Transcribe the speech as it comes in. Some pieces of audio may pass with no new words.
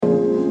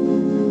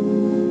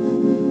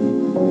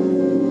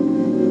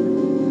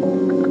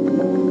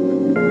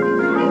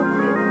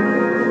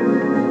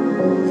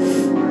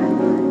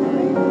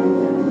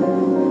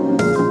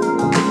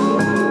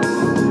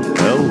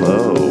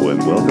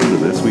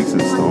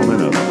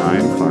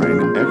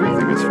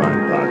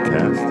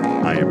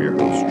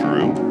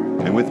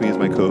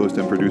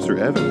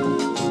producer, Evan.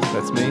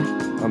 That's me.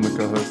 I'm the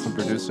co-host and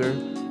producer,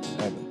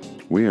 Evan.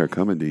 We are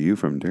coming to you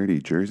from Dirty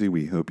Jersey.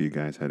 We hope you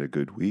guys had a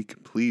good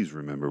week. Please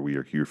remember we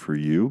are here for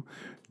you.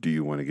 Do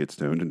you want to get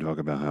stoned and talk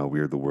about how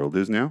weird the world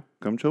is now?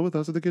 Come chill with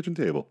us at the kitchen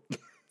table.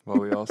 While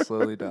we all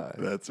slowly die.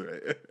 That's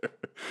right.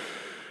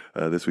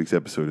 This week's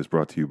episode is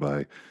brought to you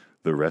by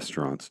The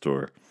Restaurant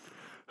Store.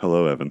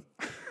 Hello, Evan.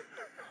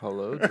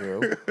 Hello, Joe.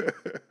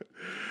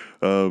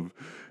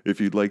 If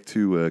you'd like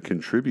to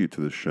contribute to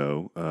the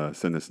show,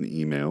 send us an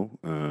email.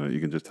 You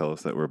can just tell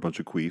us that we're a bunch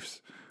of queefs.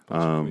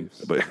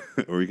 But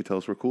or you can tell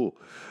us we're cool.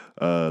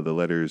 The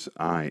letters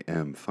I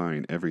am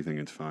fine, everything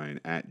is fine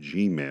at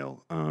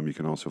Gmail. You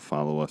can also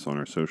follow us on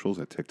our socials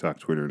at TikTok,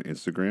 Twitter, and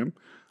Instagram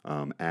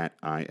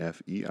at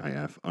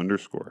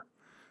IFEIF_.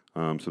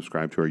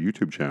 Subscribe to our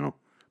YouTube channel.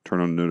 Turn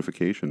on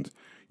notifications.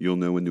 You'll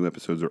know when new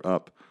episodes are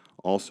up.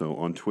 Also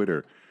on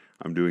Twitter,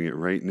 I'm doing it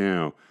right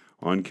now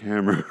on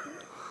camera.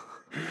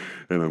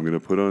 And I'm going to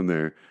put on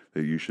there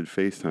that you should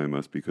FaceTime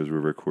us because we're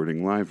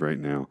recording live right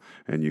now.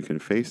 And you can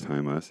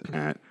FaceTime us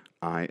at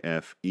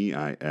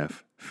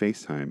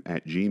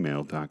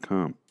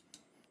IFEIF_FaceTime@gmail.com.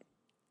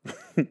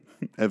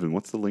 Evan,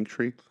 what's the link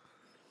tree?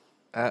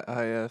 At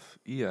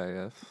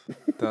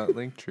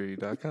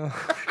IFEIF.linktree.com.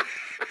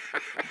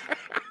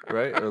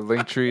 Right? Or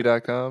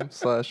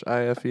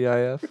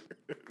linktree.com/IFEIF.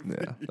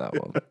 Yeah, that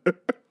one.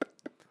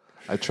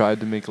 I tried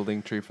to make a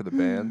link tree for the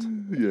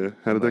band. Yeah.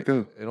 How did that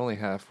go? It only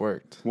half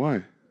worked.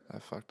 Why? I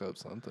fucked up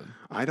something.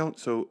 I don't.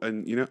 So,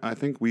 and you know, I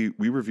think we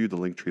reviewed the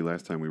link tree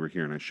last time we were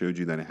here, and I showed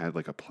you that it had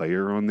like a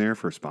player on there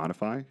for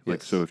Spotify. Like,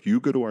 Yes. so if you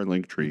go to our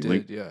link tree,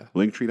 Yeah.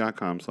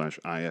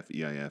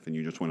 linktree.com/IFEIF, and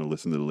you just want to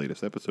listen to the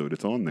latest episode,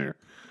 it's on there.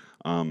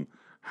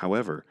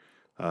 However,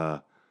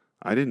 I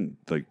didn't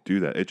like do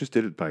that. It just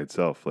did it by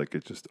itself. Like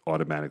it just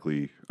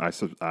automatically. I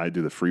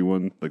do the free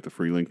one, like the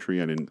free link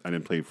tree. I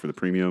didn't play for the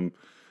premium.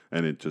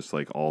 And it just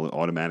like all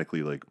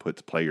automatically like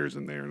puts players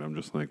in there, and I'm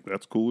just like,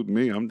 that's cool with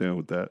me. I'm down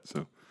with that.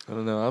 So I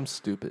don't know. I'm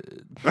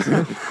stupid.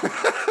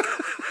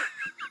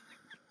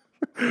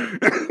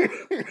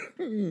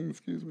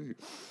 excuse me.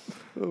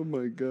 Oh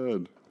my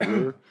God,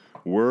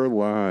 we're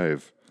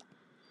live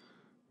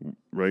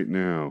right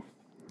now.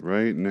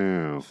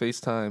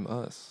 FaceTime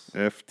us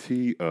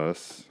FT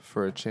us.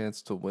 for a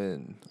chance to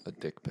win a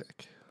dick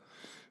pic.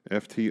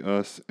 FT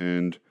us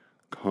and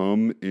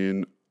come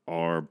in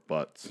our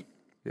butts.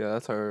 Yeah,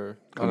 that's our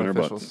Come in our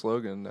unofficial butts.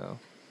 slogan now.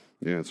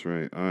 Yeah, that's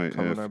right.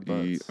 Come in our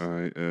butts.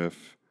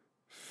 IFEIF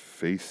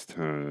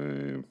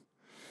FaceTime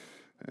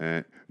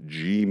at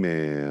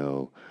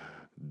gmail.com.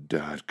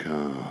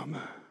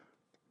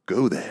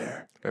 Go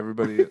there.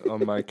 Everybody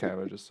on my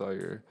camera just saw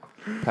your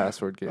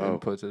password get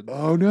inputted.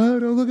 Oh no,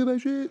 don't look at my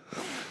shit.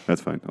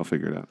 That's fine. I'll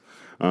figure it out.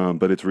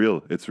 But it's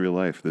real. It's real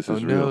life. This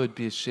is real. It'd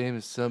be a shame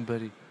if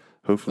somebody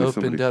Hopefully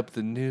opened up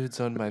the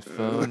nudes on my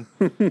phone.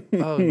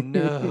 Oh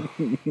no.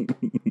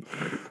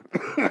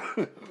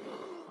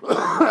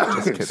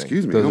 Just kidding.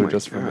 Excuse me. Those Oh are my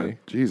just for God. me.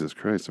 Jesus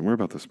Christ. And we're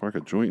about to spark a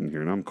joint in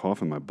here, and I'm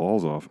coughing my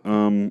balls off.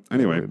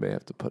 Anyway. We may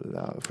have to put it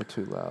out if we're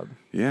too loud.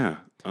 Yeah.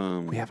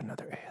 We have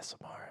another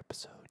ASMR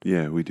episode.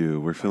 Yeah, we do.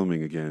 We're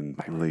filming again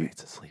My late.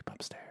 roommate's asleep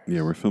upstairs.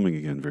 Yeah, we're filming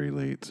again very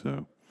late,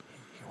 so.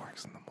 He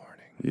works in the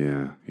morning.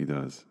 Yeah, he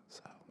does.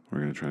 So We're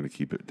going to try to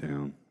keep it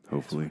down,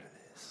 hopefully. that's what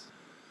it is.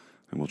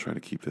 And we'll try to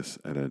keep this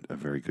at a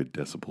very good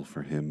decibel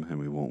for him, and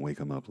we won't wake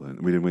him up.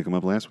 We didn't wake him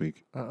up last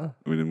week. We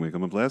didn't wake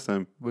him up last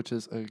time. Which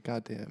is a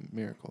goddamn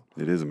miracle.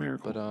 It is a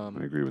miracle. But,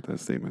 I agree with that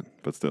statement,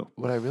 but still.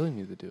 What I really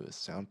need to do is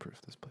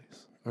soundproof this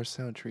place. Or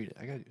sound treat it.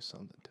 I gotta do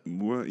something to it.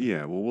 Well,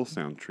 yeah, we'll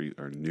sound treat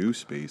our new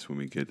space when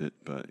we get it,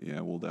 but yeah,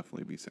 we'll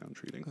definitely be sound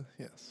treating.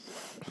 Yes.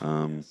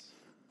 Yes.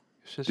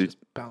 It's just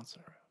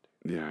bouncing around.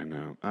 Yeah, I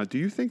know. Do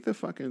you think the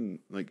fucking,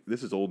 like,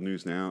 this is old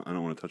news now. I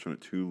don't want to touch on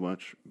it too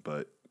much,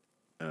 but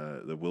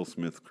the Will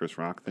Smith, Chris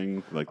Rock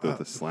thing, like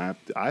the slap,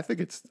 I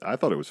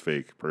thought it was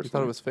fake, personally. You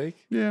thought it was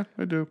fake? Yeah,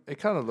 I do. It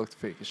kind of looked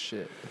fake as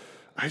shit.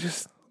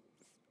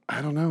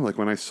 I don't know. Like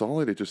when I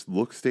saw it, it just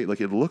looked like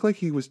it looked like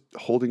he was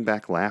holding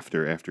back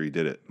laughter after he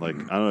did it. Like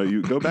I don't know.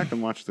 You go back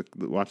and watch the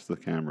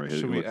camera.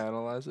 Should we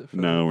analyze it?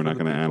 No, we're not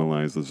going to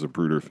analyze the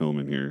Zapruder film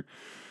in here.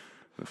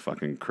 The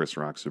fucking Chris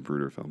Rock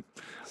Zapruder film.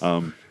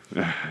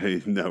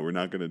 No, we're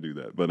not going to do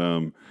that. But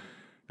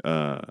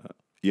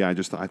yeah, I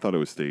thought it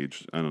was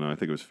staged. I don't know. I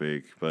think it was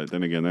fake. But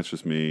then again, that's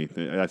just me.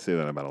 I say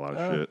that about a lot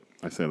of shit.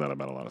 I say that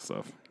about a lot of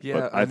stuff.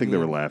 Yeah, but I think they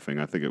were laughing.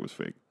 I think it was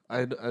fake.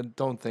 I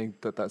don't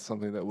think that's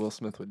something that Will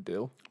Smith would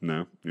do.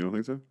 No, you don't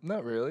think so?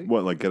 Not really.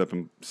 What, like get up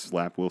and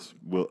slap Chris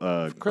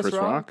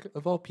Rock?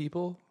 Of all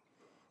people?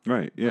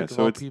 Right, yeah. Like,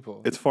 So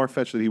people. it's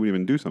far-fetched that he would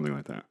even do something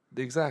like that.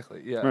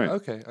 Exactly, yeah. Right.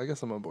 Okay, I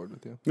guess I'm on board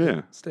with you.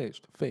 Yeah.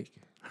 Staged. Fake.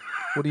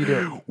 What are you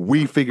doing?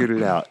 We figured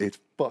it out. It's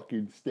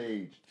fucking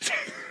staged.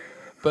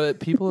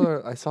 But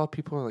I saw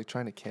people are like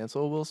trying to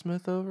cancel Will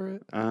Smith over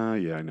it.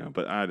 Yeah, I know,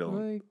 but I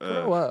don't. Like,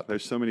 grow up.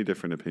 There's so many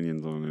different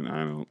opinions on it.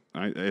 I don't.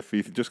 If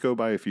you just go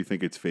by, if you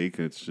think it's fake,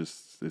 it's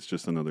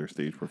just another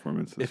stage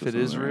performance. If it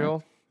is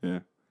real, yeah.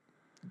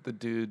 The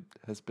dude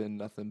has been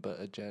nothing but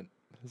a gent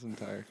his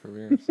entire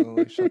career. So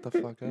like, shut the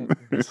fuck up.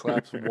 He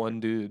slaps one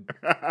dude.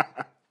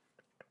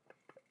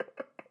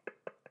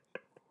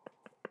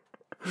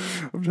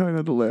 I'm trying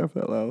not to laugh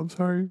that loud. I'm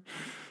sorry.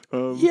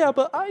 Yeah,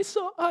 but I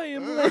saw I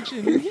Am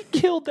Legend, and he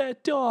killed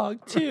that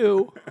dog,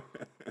 too.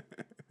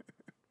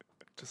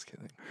 Just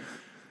kidding.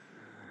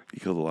 He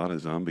killed a lot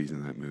of zombies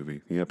in that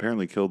movie. He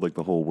apparently killed like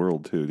the whole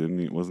world too, didn't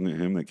he? Wasn't it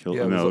him that killed?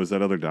 Yeah, No, it was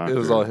that other doctor. It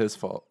was all his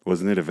fault.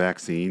 Wasn't it a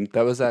vaccine?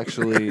 That was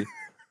actually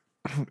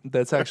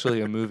that's actually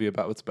a movie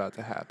about what's about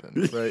to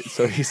happen, right?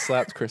 So he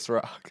slapped Chris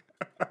Rock,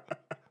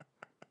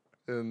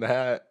 and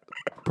that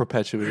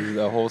perpetuated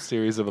a whole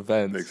series of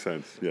events. Makes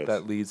sense. Yes,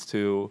 that leads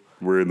to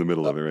we're in the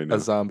middle of it right now. A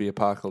zombie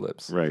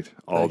apocalypse, right?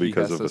 All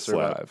because of a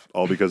slap. Survive.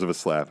 All because of a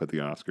slap at the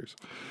Oscars.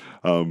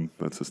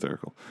 That's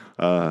hysterical.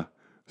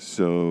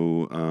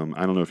 So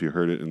I don't know if you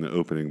heard it in the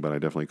opening, but I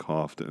definitely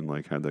coughed and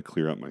like had to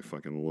clear out my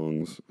fucking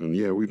lungs. And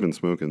yeah, we've been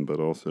smoking,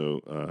 but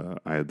also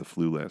I had the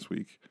flu last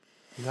week.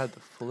 You had the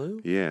flu?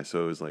 Yeah,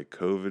 so it was like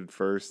COVID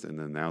first, and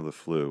then now the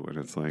flu, and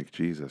it's like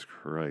Jesus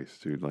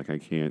Christ, dude! Like I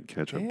can't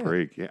catch a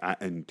break. Yeah,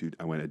 dude,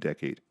 I went a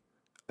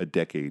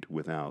decade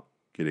without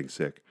getting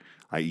sick.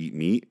 I eat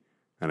meat,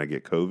 and I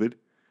get COVID,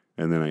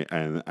 and then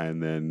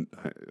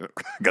I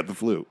got the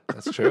flu.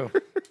 That's true.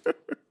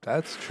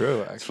 That's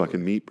true. Actually, It's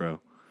fucking meat,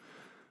 bro.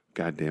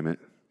 God damn it.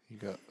 You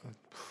got.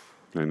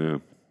 I know.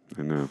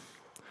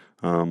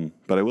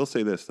 But I will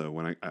say this though: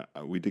 when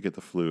we did get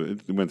the flu,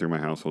 it went through my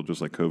household just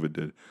like COVID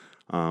did,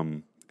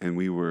 and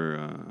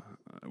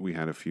we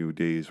had a few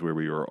days where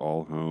we were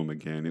all home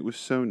again. It was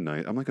so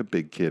nice. I'm like a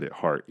big kid at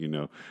heart, you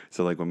know.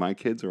 So like when my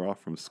kids are off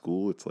from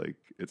school, it's like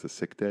it's a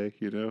sick day,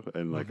 you know.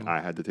 And like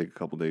I had to take a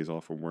couple days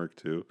off from work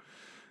too,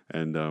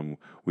 and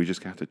we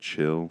just got to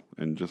chill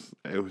and just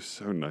it was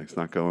so nice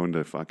not going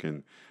to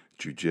fucking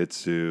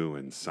jiu-jitsu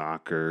and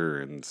soccer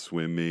and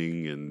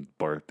swimming and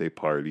birthday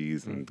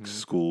parties and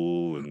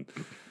school, and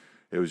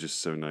it was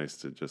just so nice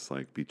to just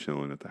like be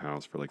chilling at the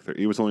house for like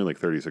it was only like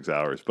 36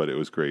 hours, but it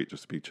was great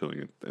just to be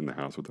chilling in the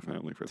house with the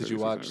family for 36 hours. Did you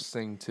watch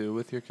Sing 2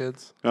 with your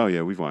kids? Oh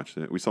yeah, we've watched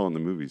it. We saw it in the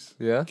movies.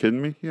 Yeah?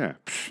 Kidding me? Yeah.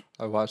 Psh,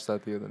 I watched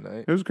that the other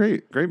night. it was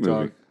great. Great movie.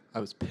 Dog, I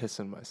was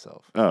pissing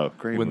myself. Oh,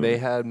 great When movie. they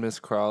had Miss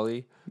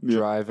Crawley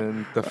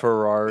driving the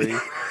Ferrari,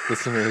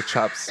 listening to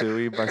Chop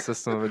Suey by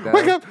System of a Down.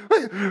 Wake up!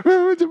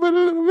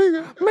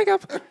 Make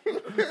up!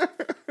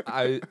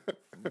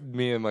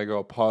 Me and my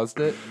girl paused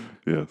it,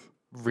 Yes.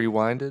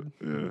 rewinded,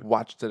 Yeah.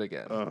 watched it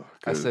again. Oh,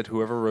 I good. said,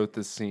 whoever wrote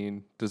this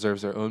scene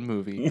deserves their own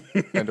movie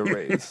and a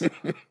raise.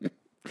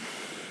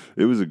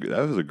 That was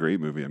a great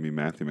movie. I mean,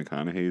 Matthew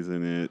McConaughey's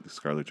in it.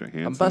 Scarlett I'm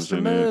Johansson's Buster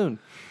in Moon. it.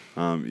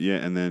 Yeah,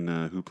 and then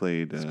who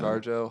played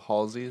ScarJo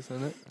Halsey's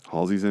in it.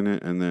 Halsey's in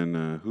it, and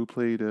then who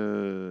played?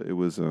 It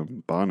was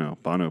Bono.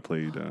 Bono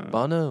played.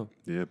 Bono.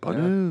 Yeah,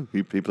 Bono.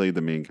 He played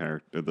the main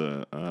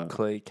character.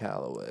 Clay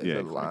Calloway. Yeah,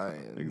 the Clay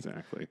lion.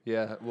 Exactly.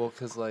 Yeah, well,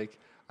 because like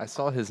I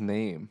saw his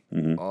name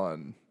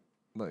on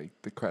like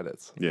the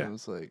credits. Yeah. And I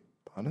was like,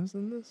 Bono's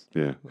in this?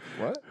 Yeah.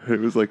 What? It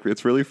was like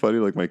it's really funny.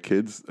 Like my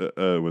kids,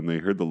 when they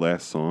heard the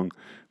last song,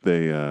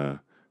 they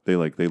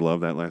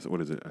love that last.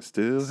 What is it? I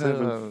still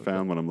haven't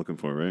found what I'm looking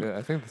for. Right? Yeah,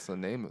 I think that's the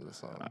name of the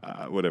song.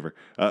 Whatever.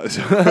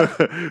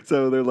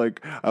 So they're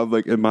like, I'm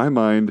like in my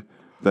mind,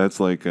 that's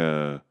like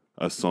a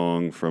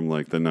song from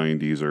like the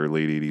 90s or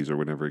late 80s or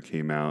whenever it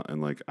came out,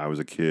 and like I was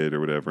a kid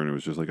or whatever, and it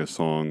was just like a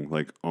song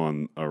like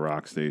on a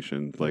rock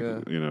station, like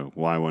you know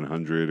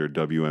Y100 or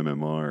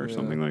WMMR or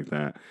something like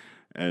that,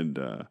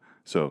 and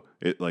so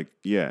it like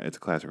it's a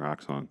classic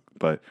rock song,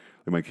 but.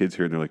 And my kids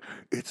hear it and they're like,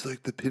 it's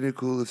like the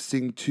pinnacle of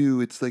Sing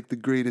 2. It's like the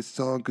greatest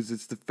song because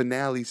it's the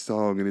finale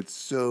song and it's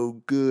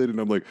so good. And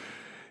I'm like,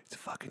 it's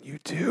fucking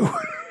U2.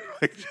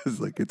 Like, just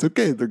like, it's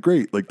okay. They're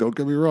great. Like, don't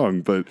get me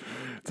wrong. But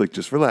it's like,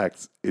 just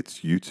relax. It's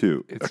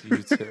U2. It's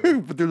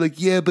U2. But they're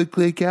like, yeah, but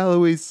Clay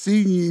Calloway's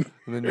singing.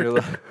 And then you're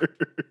like,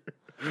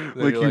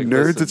 like, you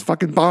nerds, listen, it's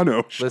fucking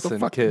Bono. Shut the listen,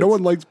 fuck. kids. No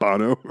one likes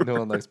Bono. No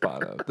one likes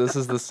Bono. This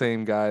is the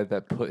same guy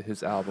that put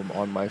his album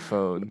on my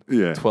phone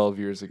 12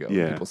 years ago.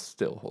 Yeah. People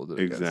still hold it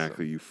against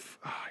Exactly. him.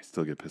 I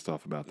still get pissed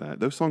off about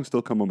that. Those songs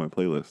still come on my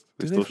playlist.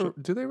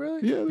 Do they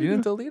really? Yeah, they You didn't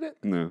do. delete it?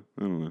 No,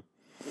 I don't know.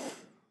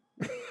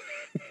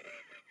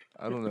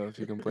 I don't know if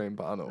you can blame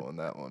Bono on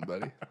that one,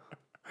 buddy.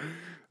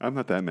 I'm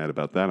not that mad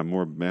about that. I'm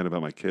more mad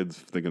about my kids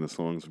thinking the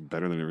song's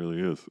better than it really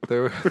is.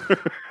 There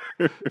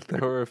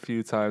were a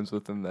few times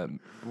within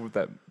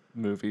that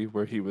movie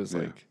where he was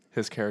like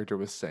his character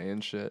was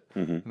saying shit,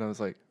 and I was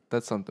like,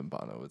 that's something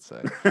Bono would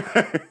say.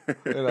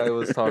 And I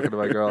was talking to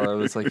my girl. I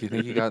was like, you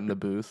think he got in the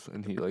booth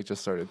and he like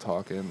just started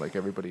talking like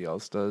everybody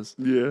else does?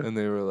 Yeah. And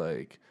they were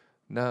like,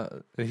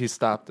 no. And he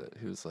stopped it.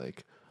 He was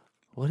like,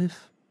 what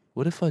if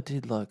I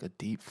did like a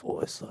deep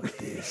voice like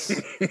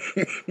this?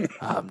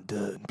 I'm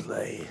done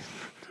playing.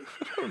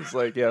 I was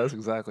like, yeah, that's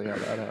exactly how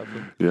that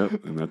happened.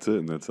 Yep, and that's it,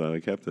 and that's how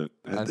I kept it.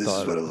 I This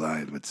thought- is what a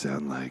line would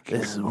sound like.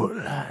 This is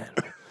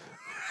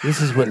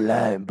what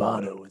Lion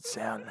Bono would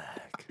sound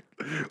like.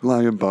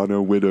 Lion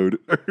Bono widowed.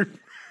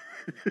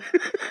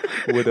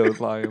 Widowed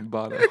Lion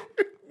Bono.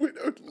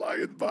 Widowed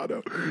Lion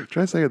Bono.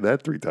 Try saying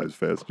that 3 times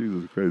fast.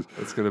 Jesus Christ.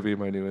 That's gonna be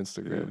my new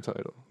Instagram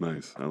title.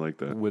 Nice. I like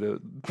that.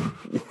 Widowed.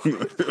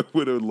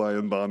 Widowed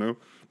Lion Bono.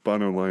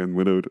 Bono Lion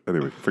widowed.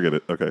 Anyway, forget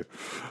it. Okay.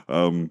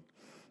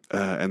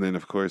 And then,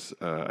 of course,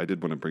 I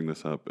did want to bring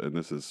this up, and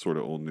this is sort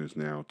of old news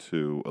now,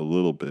 too, a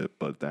little bit,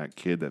 but that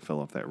kid that fell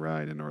off that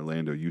ride in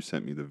Orlando, you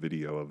sent me the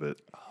video of it.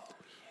 Oh,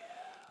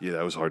 yeah,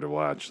 that was hard to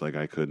watch. Like,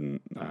 I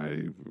couldn't,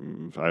 I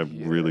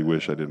really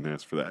wish I didn't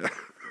ask for that.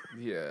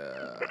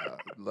 Yeah,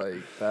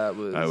 like, that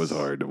was... That was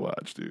hard to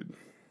watch, dude.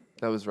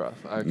 That was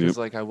rough. Because,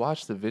 like, I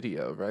watched the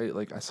video, right?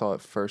 Like, I saw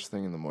it first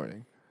thing in the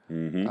morning.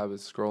 Mm-hmm. I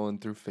was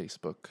scrolling through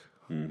Facebook,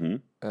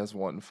 as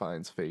one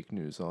finds fake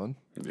news on.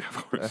 Yeah,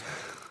 of course.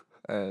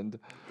 And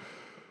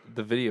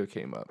the video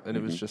came up, and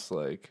it was just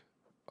like,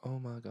 oh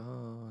my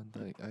God,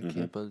 like, I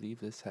can't believe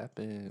this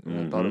happened.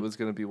 And I thought it was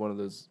going to be one of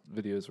those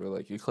videos where,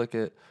 like, you click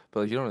it,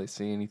 but like, you don't really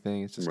see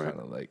anything. It's just kind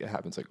of like, it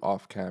happens, like,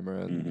 off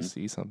camera, and you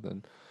see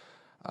something.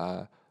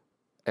 And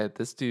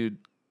this dude,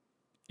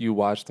 you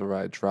watch the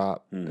ride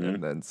drop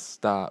and then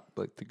stop,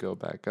 like, to go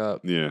back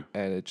up. Yeah.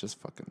 And it just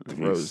fucking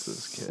throws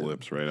this kid.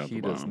 Slips right out the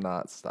He bottom. does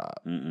not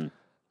stop.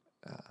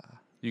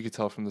 You could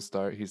tell from the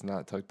start he's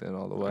not tucked in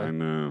all the way. I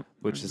know.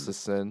 Which is a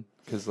sin.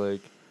 Because,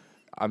 like,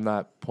 I'm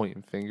not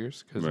pointing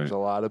fingers because there's a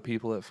lot of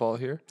people at fault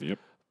here. Yep.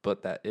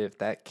 But that if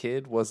that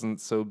kid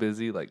wasn't so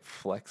busy, like,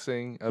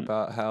 flexing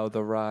about how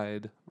the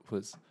ride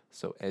was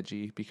so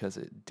edgy because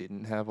it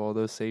didn't have all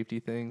those safety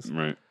things.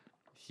 Right.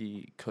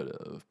 He could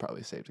have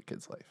probably saved a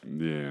kid's life.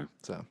 Yeah.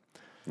 So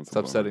it's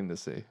upsetting to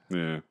see.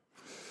 Yeah.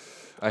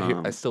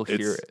 I still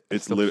hear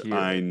it.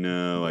 I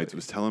know. I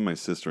was telling my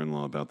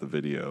sister-in-law about the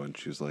video, and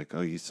she was like, "Oh,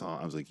 you saw?"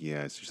 I was like,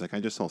 "Yes." She's like, "I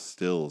just saw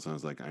stills," and I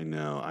was like, "I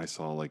know. I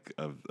saw like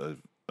a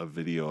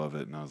video of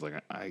it," and I was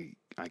like, "I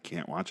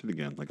can't watch it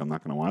again. Like, I'm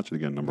not going to watch it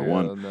again." Number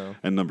one,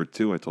 and number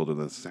two, I told her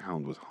the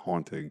sound was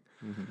haunting.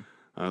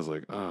 I was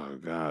like, oh,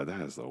 God,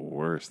 that is the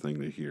worst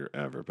thing to hear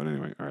ever. But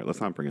anyway, all right,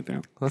 let's not bring it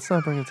down. Let's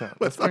not bring it down.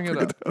 Let's bring it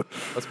up.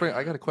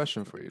 I got a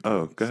question for you.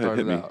 Oh, go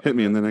ahead. Hit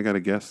me, and then I got a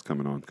guest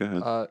coming on. Go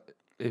ahead.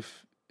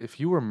 If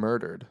you were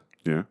murdered,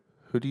 yeah,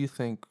 who do you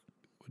think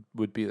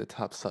would be the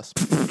top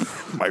suspect?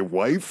 My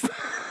wife?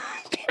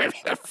 You're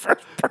the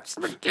first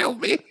person to kill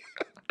me.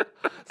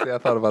 See, I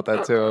thought about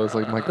that, too. I was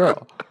like, my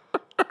girl.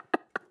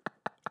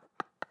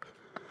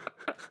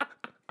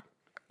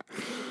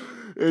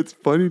 It's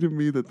funny to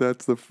me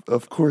that's the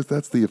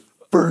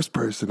first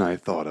person I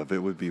thought of. It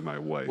would be my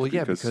wife. Well,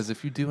 yeah, because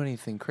if you do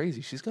anything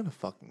crazy, she's going to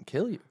fucking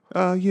kill you.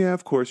 Yeah,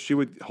 of course. She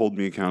would hold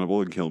me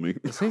accountable and kill me.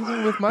 The same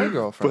thing with my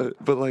girlfriend.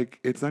 But like,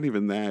 it's not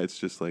even that. It's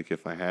just like,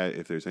 if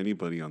there's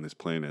anybody on this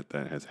planet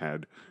that has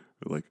had,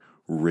 like,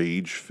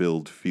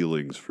 rage-filled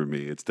feelings for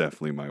me, it's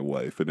definitely my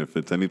wife. And if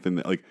it's anything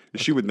that, like,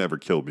 she would never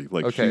kill me.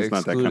 Like, she's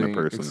not that kind of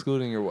person.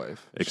 Excluding your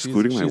wife.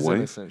 Excluding my wife?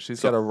 Innocent. She's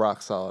got a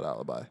rock-solid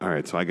alibi. All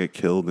right, so I get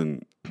killed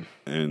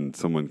and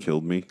someone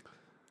killed me?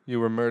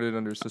 You were murdered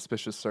under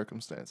suspicious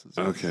circumstances.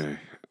 Okay.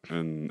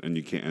 And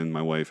you can't, and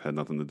my wife had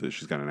nothing to do.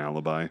 She's got an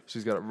alibi.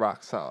 She's got a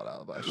rock-solid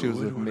alibi. She was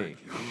with me.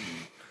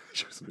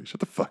 She was with me. Shut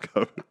the fuck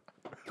up.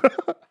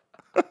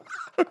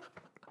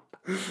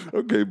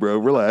 Okay, bro,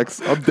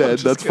 relax. I'm dead.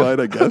 That's fine,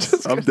 I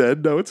guess. I'm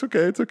dead. No, it's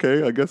okay. It's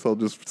okay. I guess I'll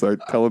just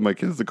start telling my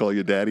kids to call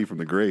you daddy from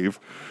the grave.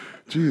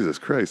 Jesus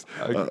Christ.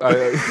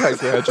 I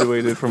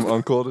graduated from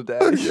uncle to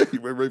daddy. Yeah,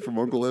 you went right from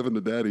Uncle Evan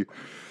to daddy.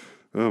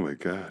 Oh, my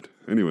God.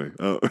 Anyway,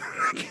 I don't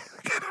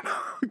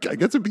know. I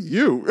guess it'd be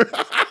you.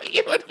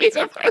 You would be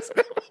the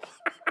person.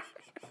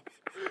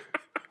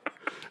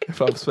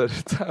 If I'm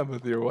spending time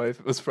with your wife,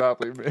 it was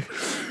probably me.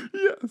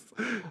 Yes.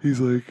 He's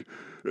like...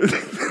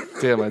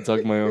 Damn, I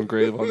dug my own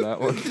grave on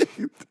that one.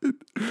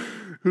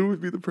 Who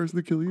would be the person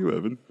to kill you,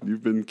 Evan?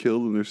 You've been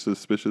killed under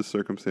suspicious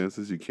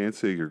circumstances. You can't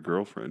say your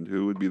girlfriend.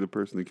 Who would be the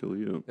person to kill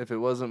you? If it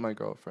wasn't my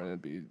girlfriend,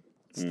 it'd be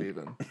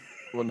Steven.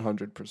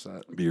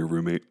 100%. Be your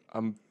roommate?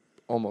 I'm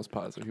almost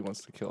positive he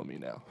wants to kill me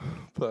now.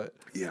 But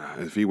yeah,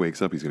 if he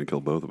wakes up, he's going to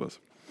kill both of us.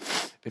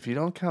 If you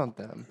don't count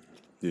them.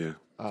 Yeah.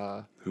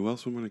 Who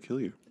else would want to kill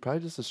you?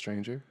 Probably just a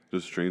stranger.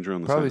 Just a stranger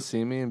on the Probably side?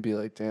 see me and be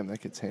like, damn, that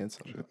kid's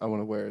handsome. I want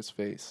to wear his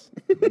face.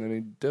 And then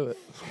he'd do it.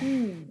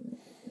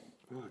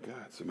 Oh,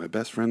 God. So my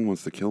best friend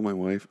wants to kill my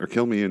wife, or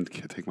kill me and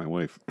take my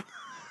wife.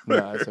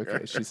 Nah, it's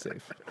okay. She's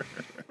safe.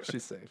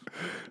 She's safe.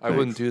 I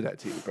wouldn't do that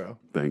to you, bro.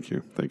 Thank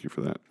you. Thank you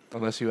for that.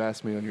 Unless you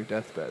asked me on your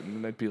deathbed, and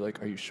then I'd be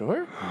like, are you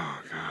sure?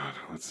 Oh, God.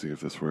 Let's see if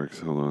this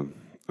works. Hold on.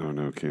 Oh,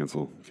 no.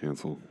 Cancel.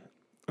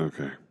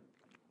 Okay.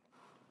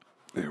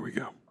 There we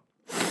go.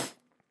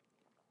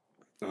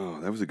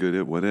 Oh, that was a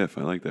good what if.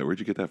 I like that. Where'd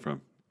you get that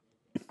from?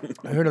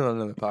 I heard it on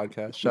another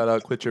podcast. Shout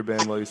out, quit your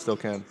band while you still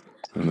can.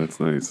 Oh, that's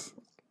nice.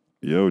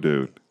 Yo,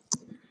 dude.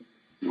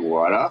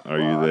 What up? Are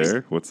you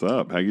there? What's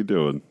up? How you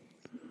doing?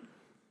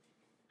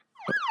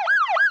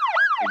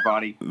 Hey,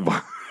 buddy.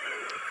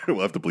 We'll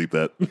have to bleep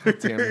that.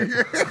 Damn it.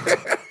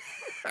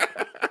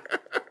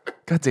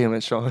 God damn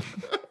it, Sean.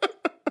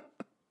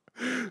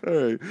 All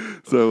right.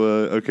 So,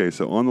 okay.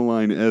 So on the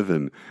line,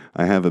 Evan,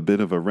 I have a bit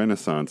of a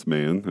Renaissance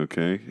man.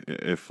 Okay.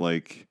 If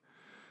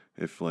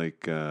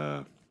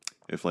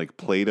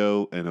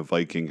Plato and a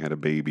Viking had a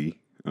baby.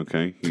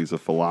 Okay. He's a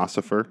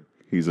philosopher.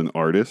 He's an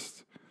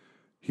artist.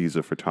 He's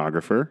a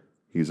photographer.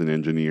 He's an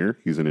engineer.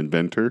 He's an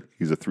inventor.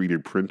 He's a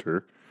 3D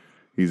printer.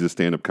 He's a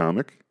stand-up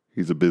comic.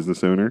 He's a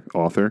business owner,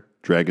 author,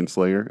 dragon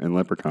slayer, and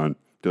leprechaun.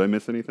 Did I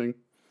miss anything?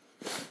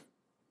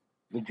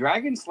 The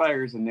Dragon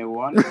Slayer is a new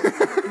one.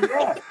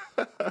 Yeah.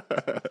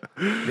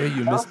 Yeah,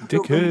 you I missed also do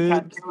a little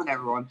dickhead. tattooing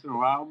every once in a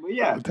while, but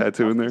yeah.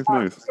 Tattoo in there,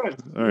 nice.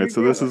 Good. All right,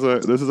 so this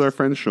is our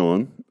friend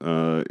Sean.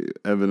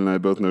 Evan and I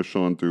both know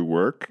Sean through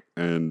work,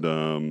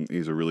 and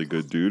he's a really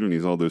good dude, and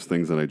he's all those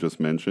things that I just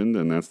mentioned,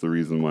 and that's the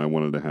reason why I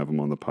wanted to have him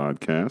on the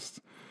podcast.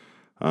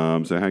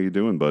 So how you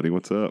doing, buddy?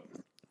 What's up?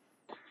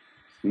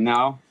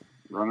 No,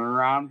 running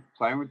around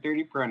playing with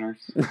 3D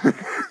printers.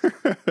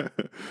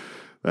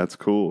 That's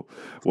cool.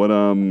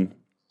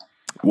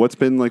 What's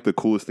been like the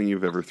coolest thing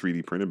you've ever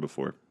 3D printed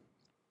before?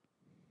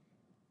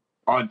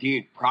 Oh,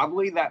 dude,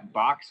 probably that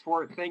box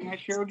fort thing I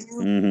showed you.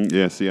 Mm-hmm.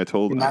 Yeah, see, I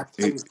told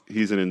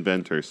he's an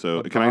inventor.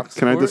 So can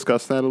I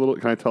discuss that a little?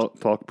 Can I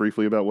talk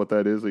briefly about what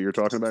that is that you're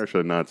talking about, or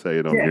should I not say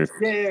it on here?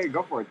 Yeah,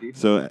 go for it, dude.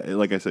 So,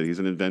 like I said, he's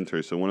an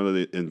inventor. So one of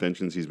the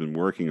inventions he's been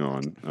working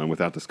on,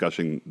 without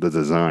discussing the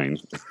design,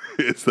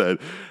 is that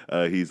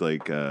he's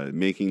like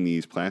making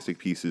these plastic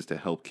pieces to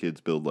help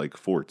kids build like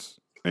forts,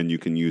 and you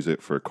can use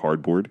it for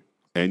cardboard,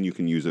 and you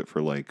can use it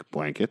for like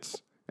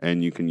blankets.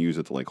 And you can use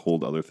it to like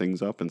hold other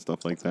things up and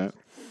stuff like that.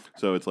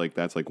 So it's like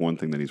that's like one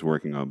thing that he's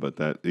working on.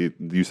 But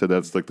you said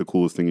that's like the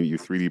coolest thing that you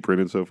 3D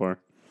printed so far.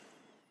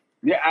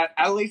 Yeah,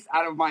 at least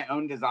out of my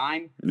own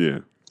design. Yeah,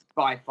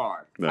 by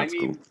far. That's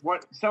cool.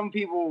 What some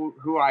people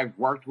who I've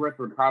worked with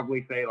would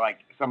probably say like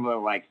some of the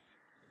like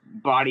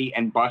body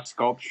and bust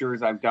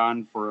sculptures I've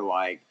done for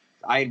like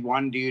I had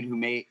one dude who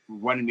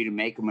wanted me to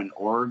make him an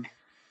org.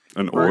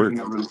 An org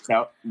of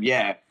himself.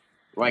 Yeah,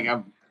 like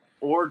a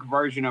org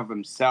version of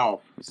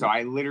himself. So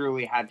I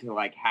literally had to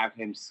like have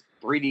him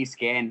 3D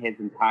scan his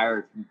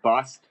entire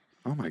bust.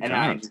 Oh my god!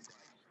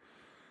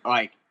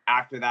 And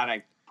after that,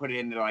 I put it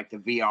into like the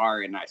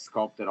VR and I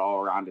sculpted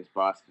all around his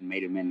bust and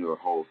made him into a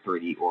whole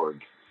 3D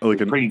org.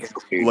 Like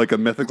a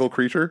mythical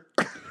creature.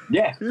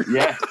 Yeah.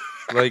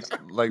 like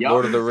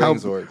Lord of the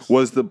Rings orgs.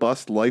 Was the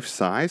bust life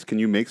size? Can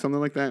you make something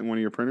like that in one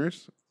of your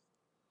printers?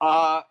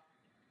 I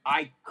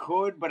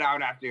could, but I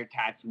would have to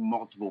attach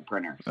multiple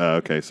printers.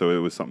 Okay, so it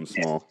was something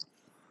small.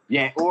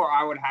 Yeah, or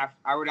I would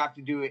have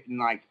to do it in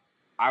like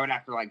I would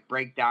have to like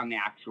break down the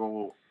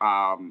actual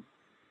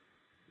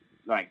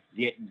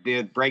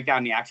break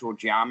down the actual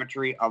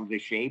geometry of the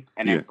shape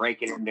and then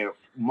break it into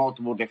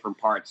multiple different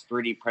parts,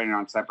 3D printed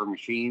on separate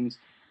machines,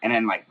 and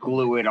then like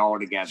glue it all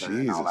together. Jesus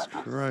and all that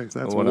Christ,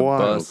 that's wild. A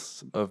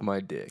bust of my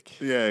dick.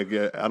 Yeah.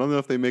 I don't know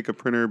if they make a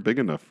printer big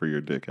enough for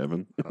your dick,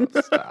 Evan. Oh,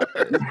 stop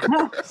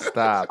it.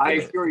 Stop I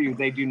it. assure you,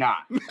 they do not.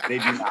 They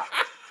do not.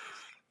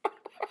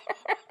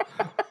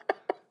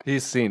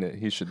 He's seen it.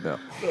 He should know.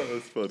 Oh,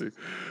 that's funny.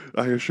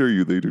 I assure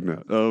you, they do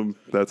not.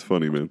 That's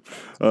funny, man.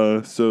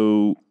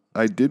 So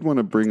I did want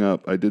to bring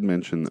up. I did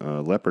mention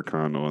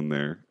Leprechaun on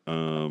there,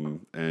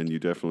 and you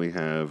definitely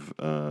have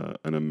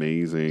an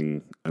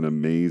amazing.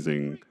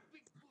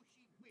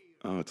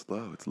 Oh, it's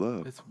low. It's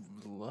low. It's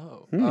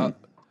low.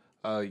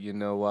 You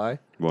know why?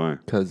 Why?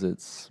 Because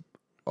it's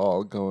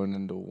all going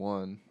into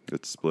one.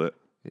 It's split.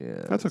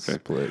 Yeah, that's okay.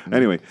 Split.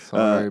 Anyway,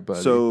 sorry,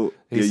 buddy. So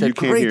he said, you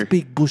can't "Great hear.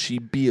 big bushy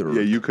beard."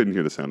 Yeah, you couldn't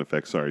hear the sound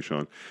effects. Sorry,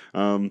 Sean.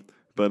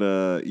 But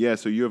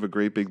so you have a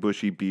great big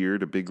bushy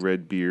beard, a big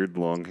red beard,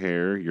 long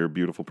hair. You're a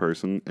beautiful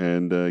person,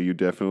 and you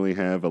definitely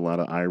have a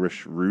lot of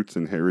Irish roots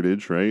and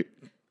heritage, right?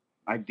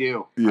 I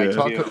do. Yeah.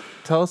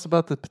 Tell us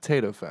about the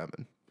potato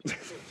famine.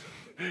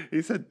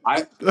 He said,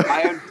 I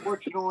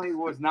unfortunately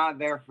was not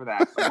there for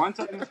that. Once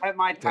I have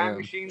my time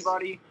machine,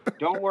 buddy,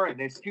 don't worry.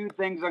 There's two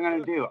things I'm going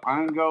to do.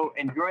 I'm going to go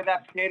enjoy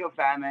that potato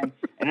famine,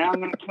 and then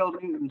I'm going to kill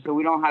Newton so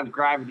we don't have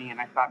gravity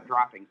and I stop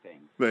dropping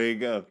things. There you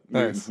go.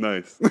 Nice.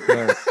 Nice.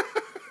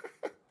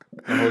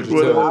 I'll hold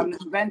you to Without an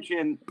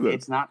invention,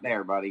 it's not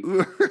there, buddy.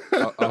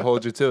 I'll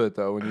hold you to it,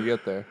 though, when you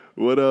get there.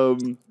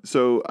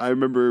 So I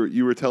remember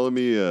you were telling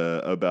me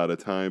about a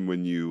time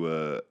when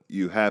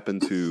you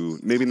happened to,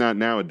 maybe not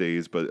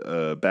nowadays,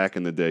 but back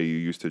in the day, you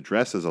used to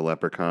dress as a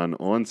leprechaun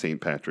on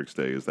St. Patrick's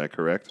Day. Is that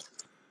correct?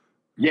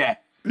 Yeah.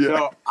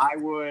 So I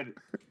would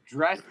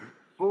dress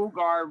full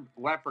garb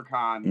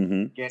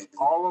leprechaun, get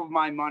all of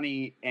my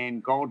money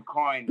in gold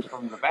coins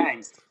from the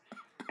bank,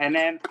 and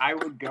then I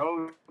would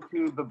go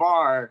to the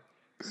bar,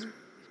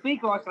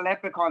 speak like a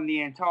leprechaun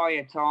the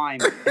entire time,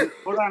 and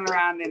run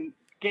around and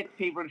get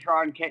people to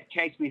try and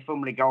chase me for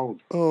my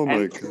gold. Oh,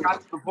 my God.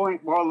 That's the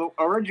point. Well,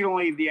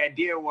 originally the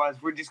idea was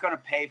we're just going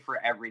to pay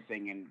for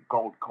everything in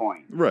gold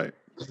coins. Right.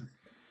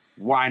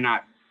 Why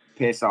not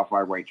piss off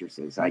our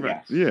waitresses, I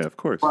guess? Yeah, of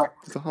course. But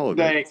it's a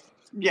holiday.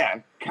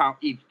 Count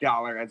each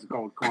dollar as a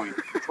gold coin.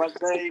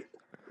 But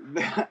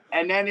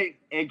and then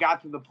it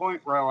got to the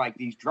point where like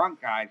these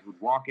drunk guys would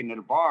walk into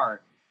the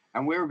bar,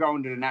 and we were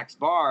going to the next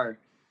bar,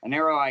 and they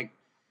were like,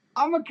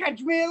 "I'm gonna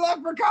catch me a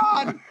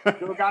leprechaun."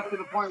 So it got to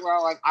the point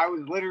where like I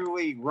was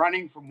literally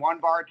running from one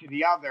bar to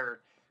the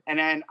other, And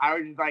then I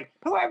was just like,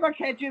 whoever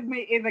catches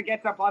me either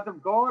gets a pot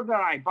of gold or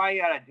I buy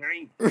you a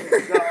drink.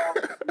 So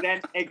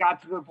then it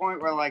got to the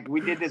point where, like, we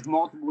did this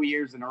multiple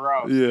years in a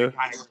row. So it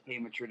kind of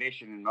became a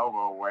tradition in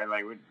Novo where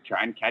they would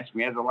try and catch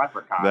me as a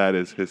leprechaun. That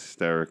is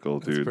hysterical,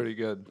 dude. That's pretty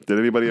good. Did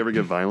anybody ever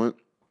get violent?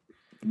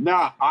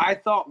 Nah, I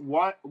thought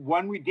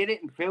when we did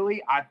it in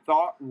Philly, I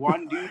thought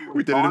one dude was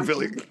We did it in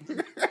Philly.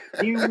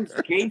 He was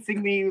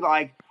chasing me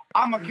like,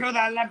 I'm going to kill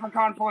that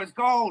leprechaun for his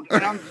gold.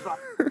 And I'm just like,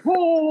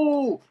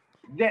 whoa.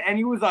 And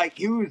he was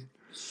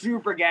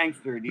super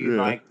gangster, dude.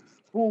 Yeah. Like,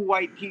 full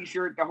white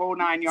T-shirt, the whole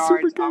 9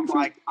 yards. I'm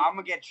like, I'm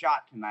going to get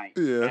shot tonight.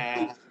 Yeah.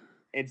 And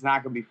it's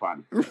not going to be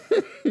fun.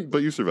 But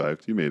you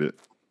survived. You made it.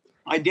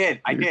 I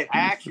did.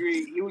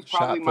 He was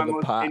probably my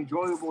most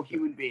enjoyable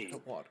human being.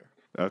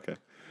 Okay.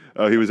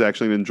 Oh, he was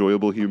actually an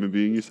enjoyable human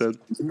being, you said?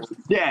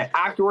 Yeah.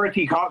 Afterwards,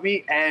 he caught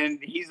me, and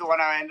he's the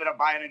one I ended up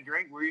buying a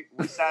drink. We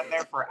sat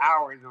there for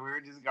hours, and we were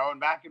just going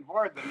back and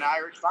forth in an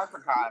Irish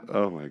leprechaun.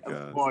 Oh, my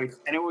God. Voice.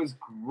 And it was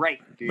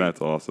great, dude.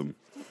 That's awesome.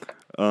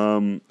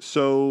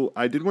 So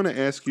I did want to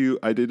ask you,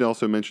 I did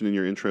also mention in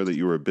your intro that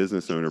you were a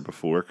business owner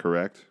before,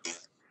 correct?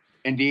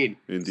 Indeed.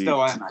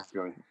 Still am,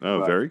 actually.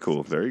 Oh, very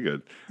cool. Very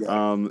good.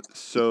 Yeah.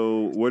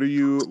 So what are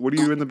you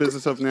in the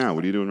business of now?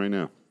 What are you doing right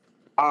now?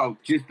 Oh,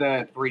 just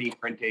the 3D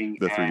printing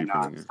and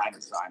side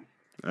design.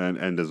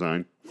 And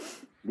design?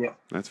 Yeah.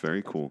 That's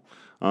very cool.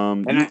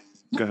 Go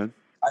ahead.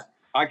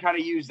 I kind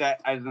of use that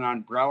as an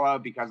umbrella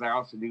because I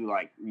also do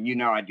I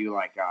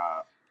do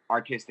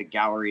artistic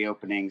gallery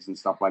openings and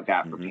stuff like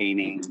that for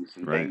paintings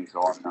and things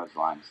along those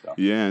lines. So.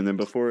 Yeah, and then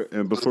before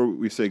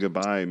we say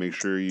goodbye, make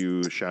sure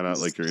you shout out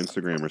like your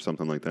Instagram or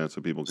something like that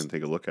so people can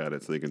take a look at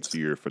it so they can see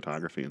your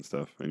photography and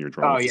stuff and your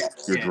drawings.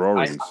 Oh, yeah.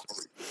 Drawings.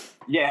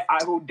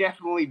 I will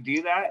definitely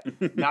do that.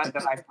 Not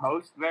that I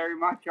post very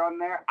much on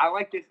there. I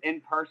like this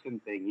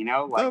in-person thing, you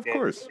know? Like of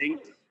course. Thing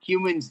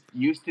humans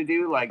used to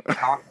do, like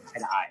talk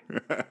and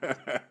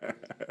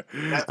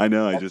I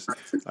know.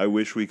 I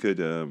wish we could,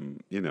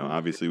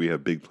 obviously we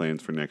have big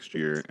plans for next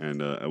year and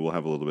we'll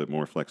have a little bit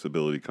more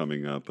flexibility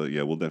coming up. But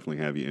yeah, we'll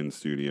definitely have you in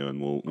studio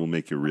and we'll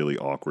make you really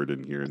awkward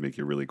in here and make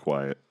you really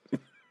quiet.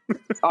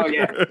 Oh,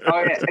 yeah.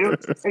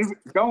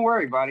 Don't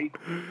worry, buddy.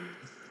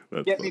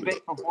 Get me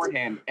baked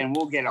beforehand, and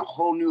we'll get a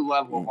whole new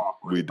level of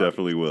awkward. We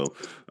definitely will.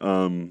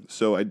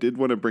 So I did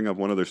want to bring up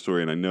one other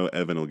story, and I know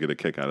Evan will get a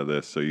kick out of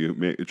this. So you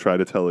may try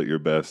to tell it your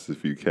best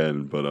if you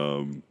can. But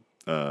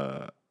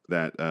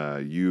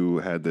you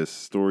had this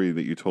story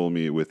that you told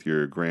me with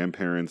your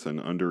grandparents and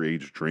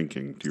underage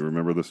drinking. Do you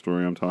remember the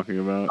story I'm talking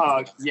about?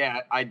 Oh,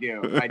 yeah, I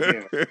do.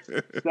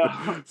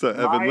 So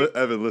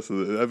Evan,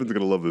 listen. Evan's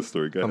gonna love this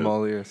story. Go ahead. I'm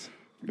all ears.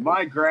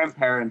 My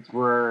grandparents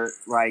were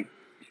like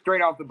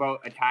straight off the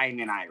boat, Italian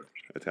and Irish.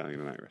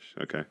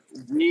 Okay.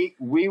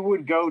 We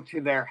would go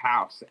to their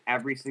house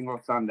every single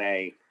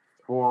Sunday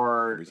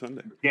for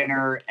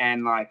dinner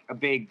and like a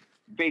big,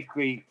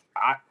 basically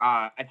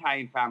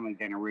Italian family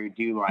dinner. We would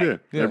do like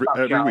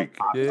every week.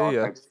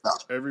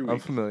 Every week. I'm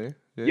familiar.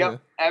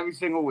 Every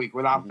single week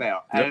without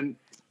fail. Yep. And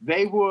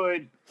they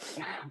would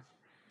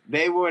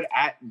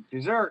at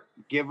dessert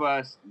give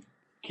us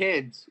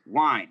kids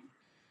wine.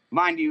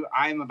 Mind you,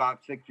 I'm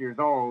about 6 years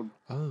old,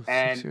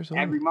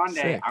 every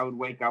Monday I would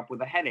wake up with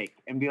a headache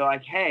and be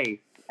like, hey,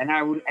 and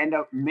I would end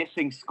up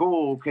missing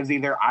school because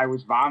either I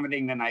was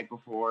vomiting the night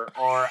before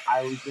or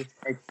I was just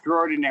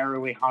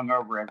extraordinarily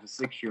hungover as a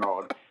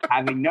 6-year-old,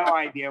 having no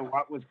idea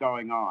what was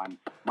going on.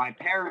 My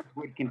parents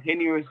would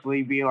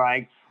continuously be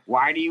like,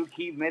 why do you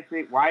keep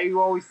missing? Why are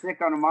you always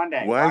sick on a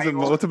Monday?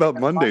 What's about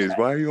Mondays?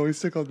 Why are you always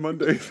sick on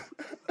Mondays?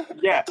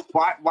 Yeah.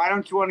 Why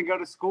don't you want to go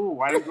to school?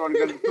 Why don't you want to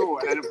go to school?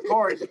 And of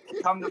course,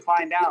 come to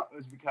find out, it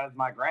was because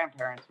my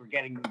grandparents were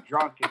getting me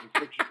drunk as a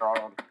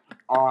 6-year-old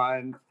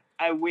on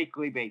a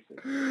weekly basis.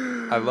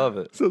 I love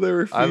it. So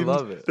I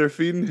love it. They're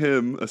feeding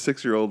him, a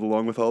 6-year-old,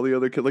 along with all the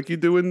other kids, like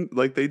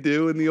they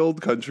do in the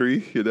old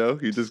country. You know,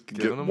 you just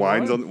get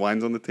wine's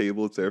on the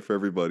table. It's there for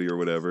everybody or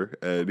whatever.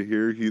 And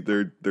here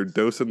they're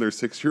dosing their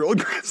 6-year-old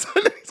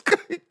grandson.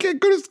 He can't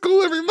go to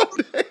school every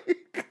Monday.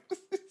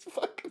 It's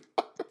fucking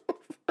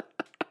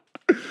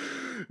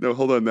No,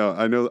 hold on. Now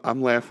I know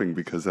I'm laughing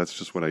because that's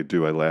just what I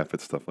do. I laugh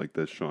at stuff like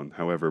this, Sean.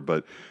 However,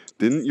 but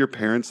didn't your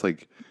parents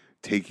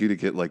take you to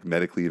get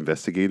medically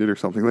investigated or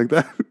something like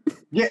that?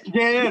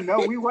 Yeah. No,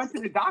 we went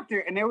to the doctor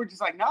and they were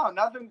just like, no,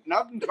 nothing's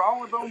wrong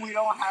with him. We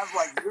don't have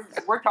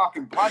we're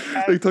talking blood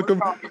tests. They took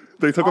him.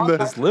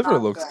 His liver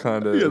looks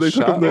kind of. Yeah, they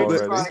took him.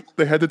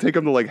 They had to take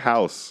him to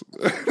house.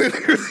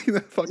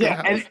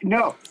 And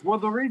no. Well,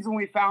 the reason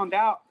we found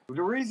out.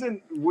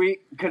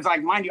 Because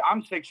mind you,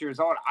 I'm 6 years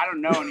old. I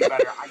don't know any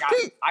better.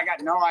 I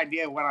got no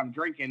idea what I'm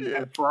drinking.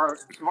 Yeah. As far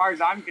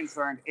as I'm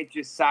concerned, it's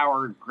just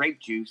sour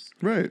grape juice.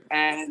 Right.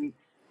 And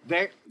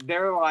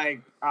they're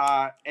like,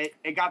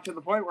 it got to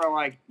the point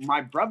where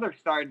my brother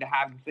started to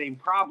have the same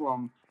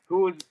problem,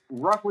 who was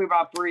roughly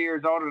about 3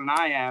 years older than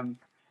I am,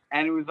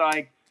 and it was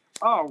like,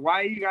 oh,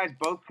 why are you guys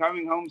both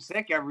coming home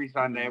sick every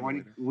Sunday when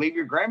you leave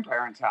your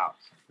grandparents'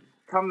 house?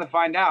 Come to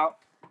find out,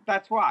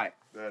 that's why.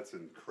 That's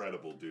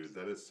incredible, dude.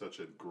 That is such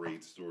a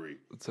great story.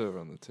 It's over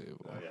on the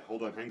table. Yeah,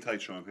 hold on. Hang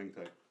tight, Sean. Hang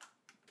tight.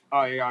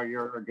 Oh, yeah,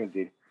 you're a good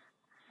dude.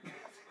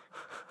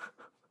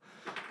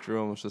 Drew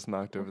almost just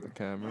knocked over the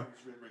camera.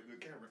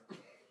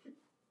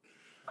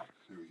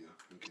 There we go.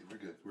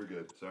 Okay, we're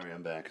good. Sorry,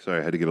 I'm back. Sorry,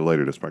 I had to get a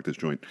lighter to spark this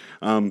joint.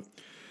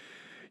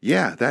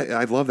 Yeah,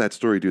 I love that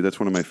story, dude. That's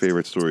one of my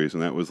favorite stories,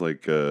 and that was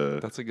like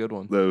that's a good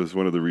one. That was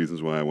one of the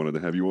reasons why I wanted to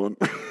have you on.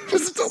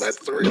 Just to tell that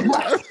story.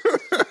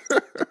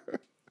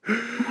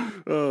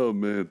 Oh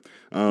man.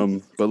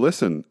 But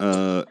listen,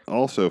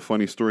 also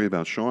funny story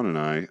about Sean and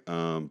I.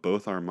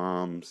 Both our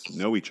moms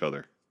know each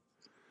other.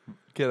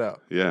 Get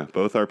out. Yeah,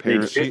 both our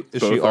parents. Is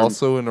she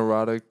also an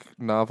erotic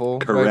novel?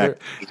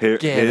 Correct.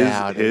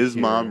 Writer? His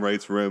mom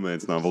writes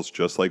romance novels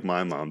just like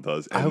my mom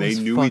does, and they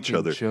knew each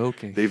other.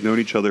 Joking. They've known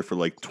each other for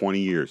like 20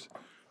 years.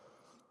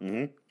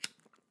 Mm-hmm.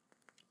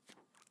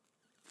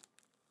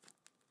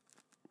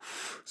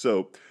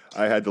 So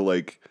I had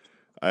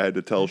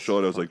to tell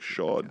Sean. I was like,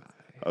 Sean.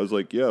 I was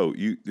like, yo,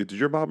 did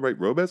your mom write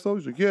romance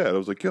novels? He's like, yeah. And I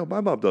was like, yo,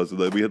 my mom does. And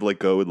then we had to like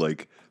go and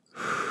like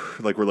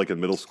we're like in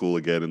middle school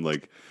again, and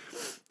like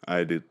I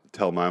had to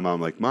tell my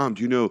mom, like, Mom,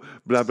 do you know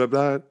blah, blah,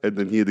 blah? And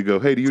then he had to go,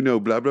 hey, do you know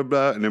blah, blah,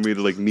 blah? And then we had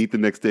to, like, meet the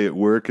next day at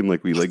work, and,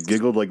 like, we, like,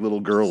 giggled like little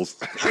girls.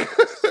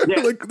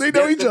 Yeah. Like, they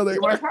know each other.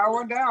 Like, how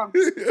went down?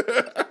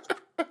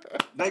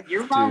 Like,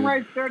 your mom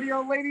writes 30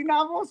 old lady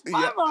novels?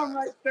 My mom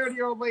writes 30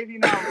 old lady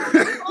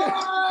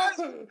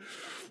novels.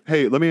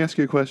 Hey, let me ask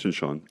you a question,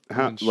 Sean.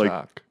 I'm in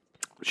shock.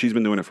 She's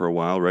been doing it for a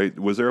while, right?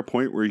 Was there a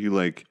point where you,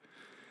 like,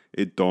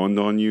 it dawned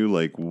on you,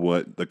 like,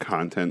 what the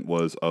content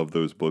was of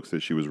those books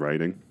that she was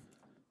writing?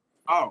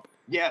 Oh,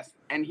 yes.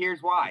 And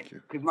here's why.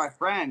 Because my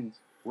friends,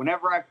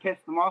 whenever I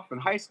pissed them off in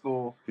high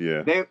school,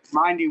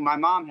 mind you, my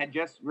mom had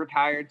just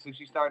retired, so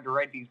she started to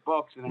write these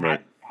books and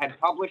had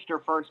published her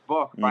first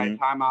book by the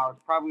time I was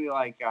probably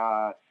like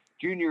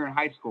junior in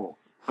high school.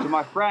 So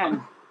my friends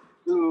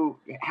who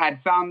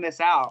had found this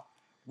out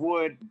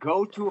would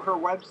go to her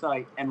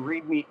website and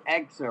read me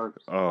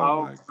excerpts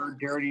of her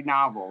dirty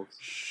novels.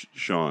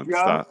 Sean, just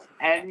stop.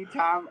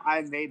 Anytime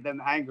I made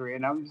them angry.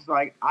 And I'm just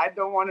like, I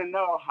don't want to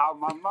know how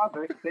my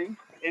mother thinks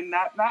in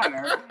that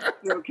manner.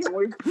 So can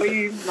we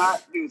please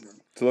not do this?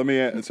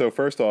 So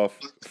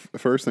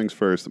first things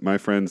first, my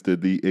friends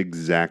did the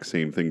exact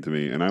same thing to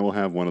me, and I will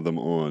have one of them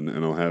on,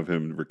 and I'll have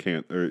him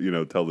recant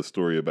or tell the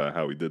story about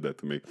how he did that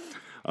to me.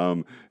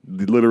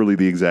 Literally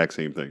the exact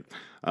same thing.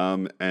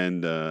 And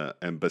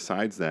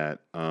besides that,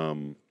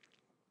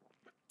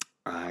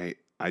 I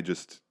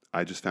just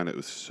found it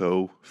was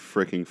so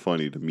freaking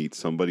funny to meet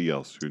somebody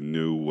else who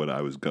knew what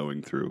I was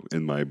going through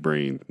in my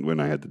brain when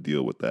I had to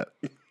deal with that.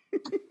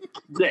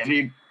 Yeah,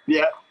 dude.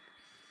 Yeah.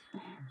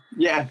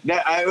 Yeah.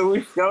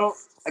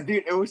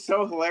 It was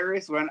so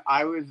hilarious when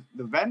I was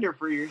the vendor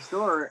for your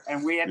store,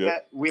 and we had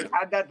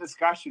that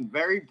discussion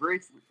very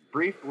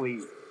briefly.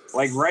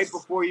 Like right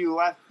before you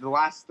left the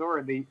last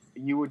store that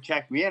you would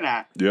check me in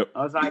at. Yep.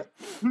 I was like,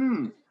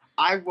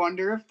 I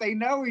wonder if they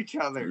know each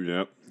other.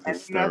 Yep. And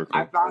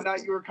I found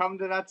out you were coming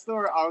to that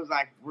store. I was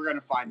like, we're going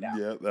to find out.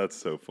 Yeah, that's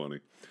so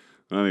funny.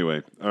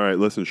 Anyway, all right,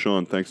 listen,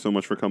 Sean, thanks so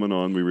much for coming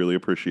on. We really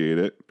appreciate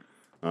it.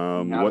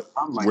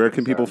 Where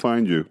can people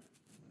find you?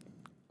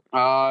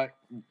 At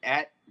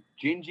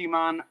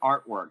Gingymon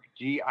Artwork.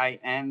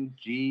 GINGYMON.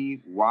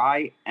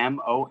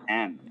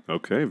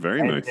 Okay,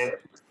 very nice.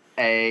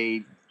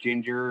 A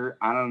ginger,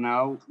 I don't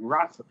know,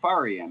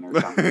 Rastafarian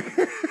or something.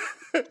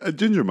 A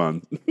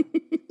Gingermon.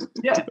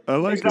 Yeah, I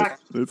like it.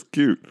 It's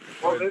cute.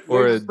 Well,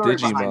 or a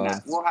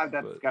Digimon. We'll have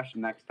that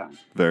discussion next time.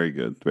 Very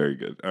good, very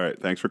good. All right,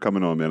 thanks for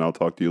coming on, man. I'll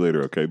talk to you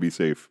later, okay? Be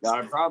safe.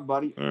 Not a problem,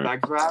 buddy. Right.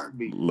 Thanks for having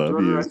me.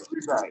 Love you.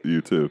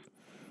 You too.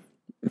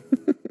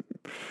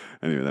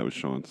 Anyway, that was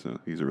Sean, so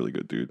he's a really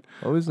good dude.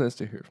 Always nice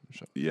to hear from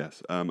Sean.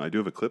 Yes. I do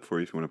have a clip for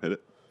you if you want to hit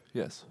it.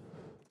 Yes.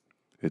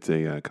 It's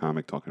a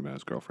comic talking about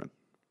his girlfriend.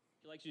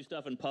 She likes to do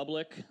stuff in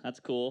public. That's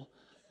cool.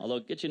 Although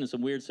it gets you into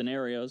some weird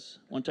scenarios.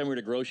 One time we were at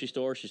a grocery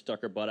store. She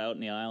stuck her butt out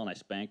in the aisle, and I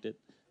spanked it.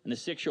 And the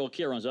 6-year-old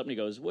kid runs up and he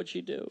goes, "What'd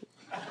she do?"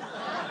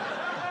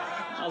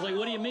 I was like,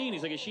 "What do you mean?"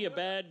 He's like, "Is she a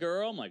bad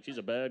girl?" I'm like, "She's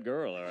a bad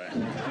girl, all right."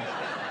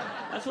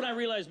 That's when I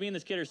realized me and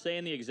this kid are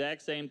saying the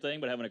exact same thing,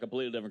 but having a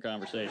completely different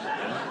conversation.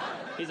 You know?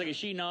 He's like, "Is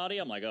she naughty?"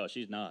 I'm like, "Oh,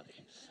 she's naughty."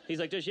 He's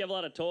like, "Does she have a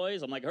lot of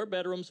toys?" I'm like, "Her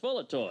bedroom's full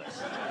of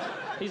toys."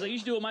 He's like, "You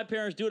should do what my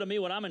parents do to me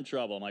when I'm in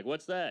trouble." I'm like,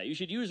 "What's that?" "You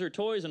should use her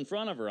toys in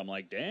front of her." I'm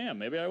like, "Damn,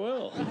 maybe I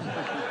will."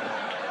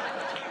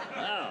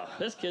 Wow,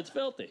 this kid's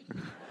filthy.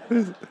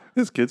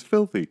 This kid's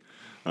filthy.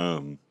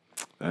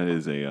 That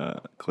is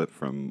a clip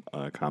from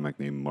a comic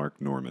named Mark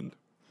Normand.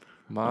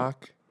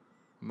 Mark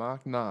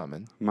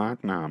Normand.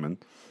 Mark Normand.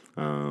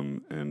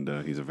 And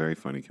he's a very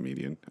funny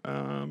comedian.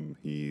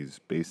 He's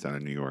based out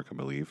of New York, I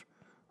believe.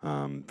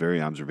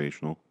 Very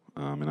observational.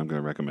 And I'm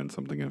going to recommend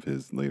something of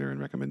his later in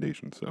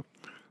recommendation. So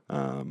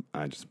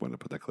I just wanted to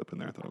put that clip in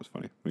there. I thought it was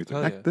funny. He's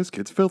like, this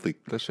kid's filthy.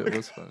 That shit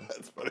was funny.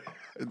 That's funny.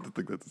 I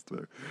think that's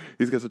fair.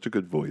 He's got such a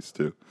good voice,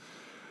 too.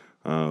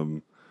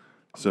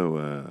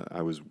 So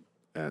I was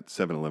at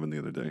 7-Eleven the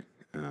other day,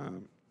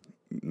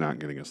 not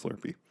getting a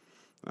Slurpee.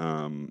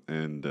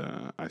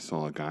 and I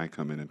saw a guy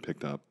come in and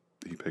picked up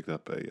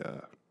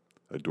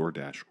a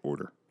DoorDash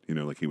order. You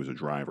know, like he was a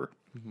driver,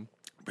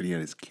 but he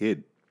had his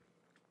kid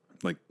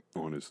like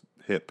on his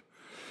hip.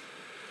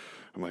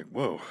 I'm like,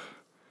 whoa,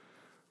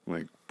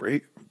 like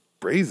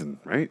brazen,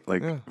 right?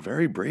 Like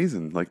very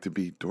brazen, like to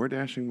be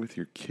DoorDashing with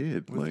your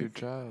kid, with like your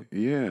child.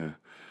 Yeah.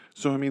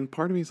 So I mean,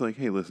 part of me is like,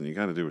 hey, listen, you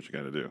got to do what you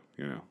got to do.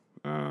 You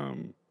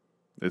know,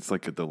 it's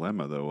like a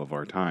dilemma though of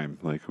our time.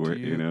 Like we're,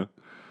 you know.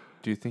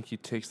 Do you think he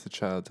takes the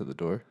child to the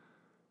door?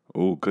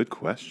 Oh, good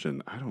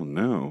question. I don't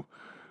know.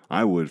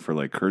 I would for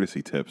like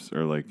courtesy tips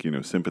or like, you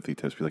know, sympathy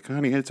tips. Be like,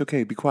 honey, it's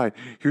okay. Be quiet.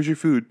 Here's your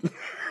food.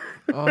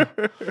 Oh,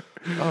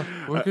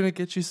 we're going to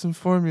get you some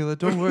formula.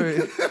 Don't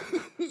worry.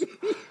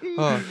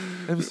 Oh,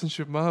 ever since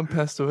your mom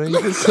passed away,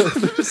 you've been so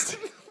thirsty.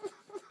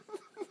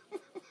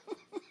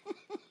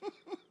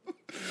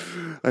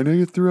 I know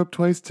you threw up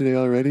twice today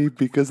already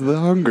because of the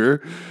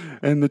hunger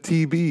and the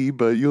TB,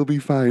 but you'll be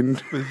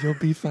fine. You'll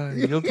be fine.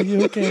 You'll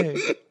be okay.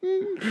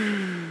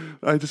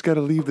 I just got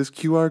to leave this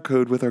QR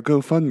code with our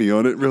GoFundMe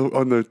on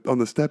it on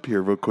the step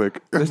here real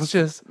quick. Let's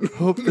just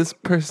hope this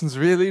person's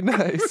really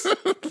nice.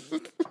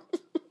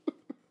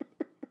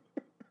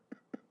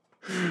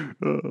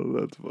 Oh,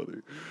 that's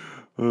funny.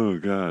 Oh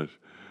gosh.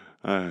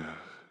 I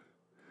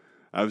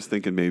was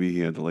thinking maybe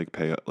he had to like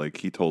pay, like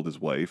he told his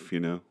wife, you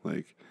know,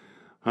 like,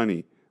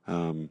 honey,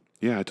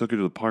 yeah, I took her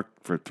to the park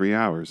for 3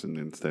 hours, and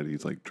instead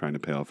he's like trying to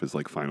pay off his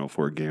like Final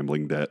Four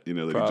gambling debt, you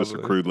know, that he just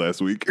accrued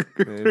last week.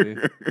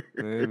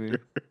 Maybe.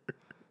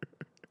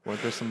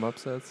 Weren't there some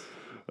upsets?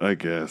 I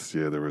guess,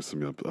 yeah, there were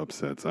some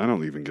upsets. I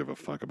don't even give a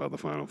fuck about the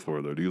Final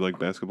Four, though. Do you like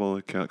basketball,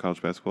 like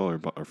college basketball,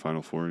 or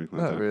Final Four? Or anything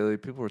like Not that? really.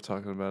 People were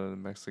talking about it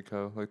in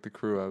Mexico, like the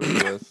crew I was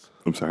with.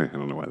 I'm sorry, I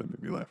don't know why that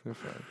made me laugh. You're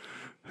fine.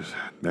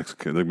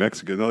 Mexico,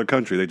 another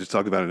country. They just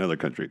talked about another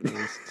country.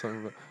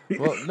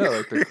 Well, no,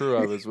 like the crew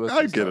I was with.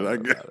 I get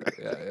it.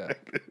 Yeah.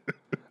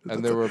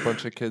 And there were a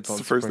bunch of kids on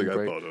the first spring thing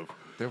break. I thought of.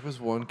 There was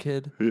one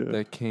kid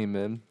that came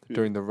in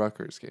during the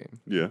Rutgers game.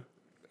 Yeah.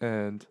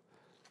 And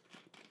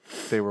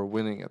they were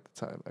winning at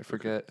the time. I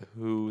forget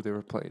who they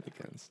were playing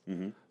against.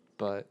 Mm-hmm.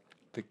 But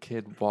the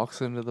kid walks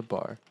into the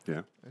bar.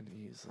 Yeah. And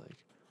he's like,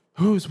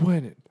 "Who's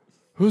winning?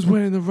 Who's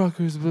winning the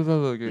Rutgers blah, blah,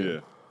 blah game?" Yeah.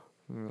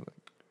 And we were like,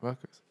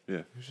 "Rutgers."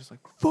 Yeah. He was just like,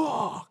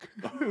 "Fuck!"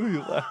 We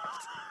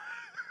laughed.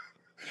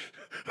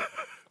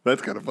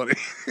 That's kind of funny.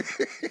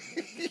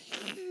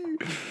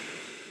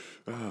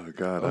 Oh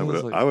God,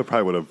 I would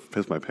probably have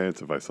pissed my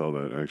pants if I saw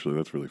that. Actually,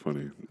 that's really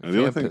funny. I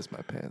can't piss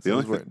my pants. I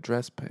was wearing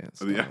dress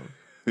pants. Yeah.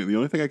 The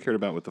only thing I cared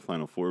about with the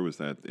Final Four was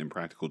that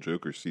Impractical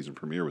Jokers season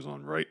premiere was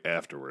on right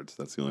afterwards.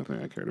 That's the only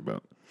thing I cared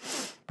about.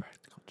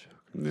 Practical Jokers.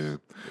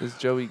 Yeah. Is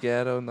Joey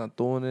Gatto not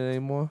doing it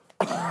anymore?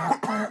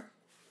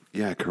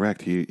 Yeah,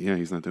 correct.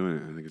 He's not doing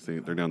it. I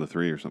think they're down to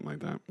 3 or something like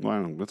that. Well, I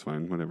don't know. That's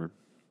fine. Whatever.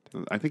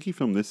 I think he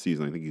filmed this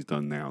season. I think he's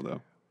done now,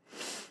 though.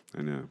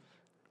 I know.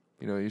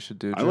 You know what you should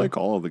do, Joe? I like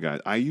all of the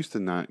guys. I used to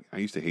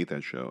hate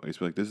that show. I used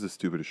to be like, this is the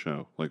stupidest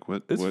show. Like,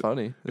 what? It's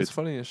funny. It's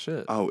funny as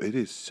shit. Oh, it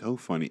is so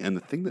funny. And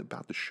the thing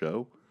about the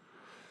show,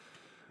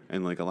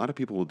 and like a lot of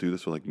people will do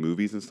this with like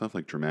movies and stuff,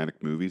 like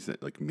dramatic movies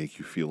that like make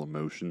you feel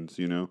emotions,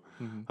 you know?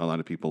 Mm-hmm. A lot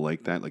of people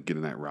like that, like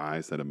getting that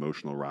rise, that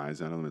emotional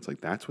rise out of them. It's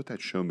like, that's what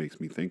that show makes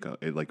me think of.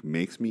 It like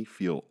makes me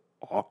feel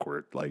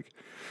awkward. Like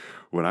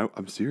when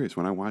I'm serious,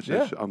 when I watch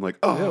that show, I'm like,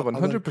 oh, yeah,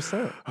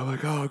 100%. I'm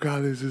like, oh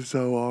God, this is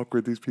so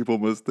awkward. These people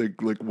must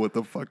think like, what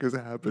the fuck is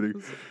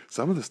happening?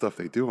 Some of the stuff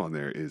they do on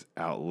there is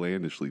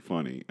outlandishly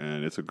funny,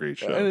 and it's a great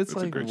show. And it's a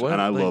like, great what, show.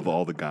 And I like, love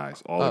all the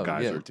guys. All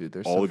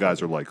the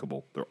guys are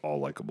likable. They're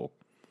all likable.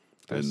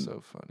 They're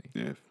so funny.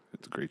 Yeah,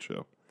 it's a great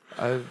show.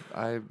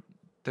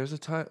 There's a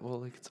time.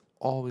 Well, like it's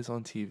always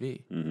on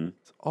TV. Mm-hmm.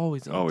 It's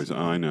always on. Always. TV.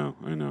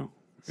 I know.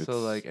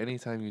 So like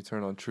anytime you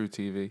turn on True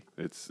TV,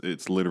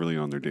 it's literally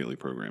on their daily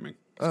programming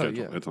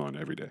schedule. Yeah, it's on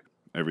every day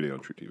on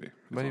True TV. It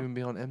might even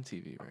be on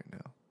MTV right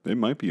now. It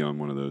might be on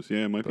one of those.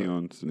 Yeah, it might be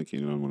on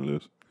syndicated on one of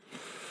those.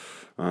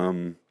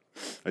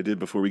 I did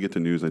before we get to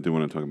news. I did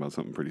want to talk about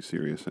something pretty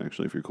serious,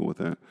 actually. If you're cool with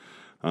that,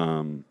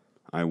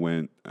 I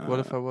went. What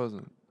if I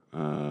wasn't?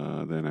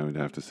 Then I would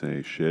have to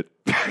say shit.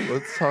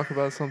 Let's talk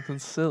about something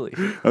silly.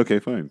 Okay,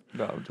 fine.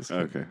 No, I'm just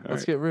kidding. Okay,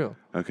 let's get real.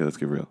 Okay, let's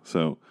get real.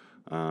 So,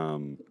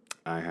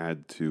 I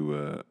had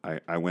to.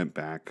 I went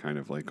back, kind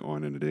of like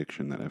on an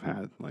addiction that I've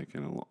had, like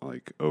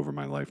over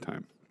my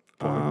lifetime.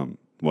 Porn?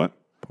 What?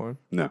 Porn?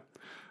 No,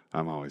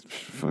 I'm always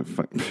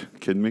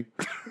kidding me.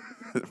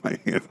 My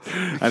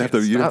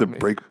hands. You'd have to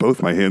break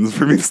both my hands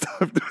for me to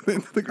stop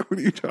doing it. Like, what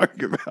are you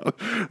talking about?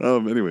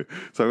 Anyway,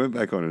 so I went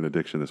back on an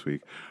addiction this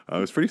week.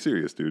 It's pretty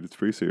serious, dude. It's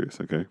pretty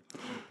serious. Okay.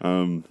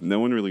 No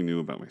one really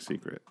knew about my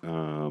secret,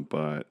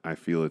 but I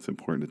feel it's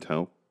important to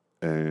tell.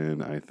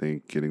 And I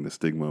think getting the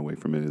stigma away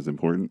from it is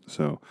important.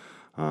 So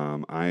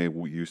I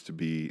used to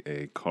be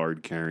a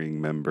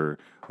card-carrying member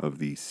of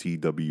the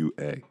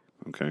CWA,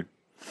 okay?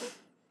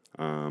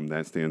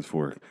 That stands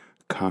for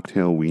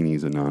Cocktail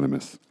Weenies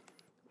Anonymous.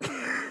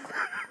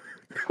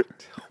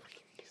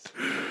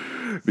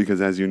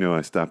 Because as you know,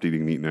 I stopped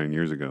eating meat 9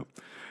 years ago.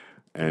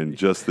 And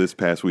just this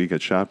past week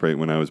at ShopRite,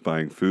 when I was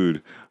buying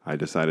food, I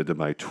decided to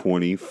buy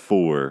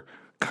 24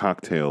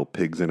 cocktail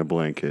pigs in a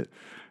blanket.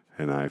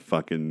 And I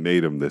fucking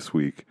made them this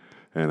week.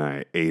 And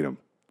I ate them.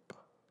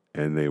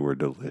 And they were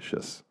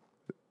delicious.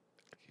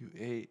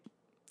 I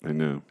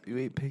know. You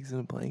ate pigs in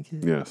a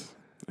blanket? Yes.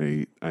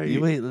 I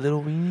You ate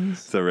little weenies?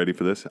 So ready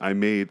for this?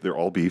 They're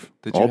all beef.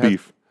 Did all you have-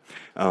 beef.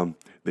 I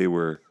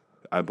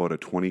bought a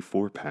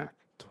 24-pack.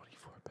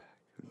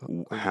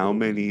 24-pack. How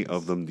many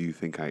of them do you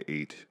think I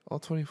ate? All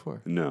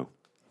 24. No.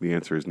 The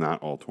answer is not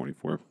all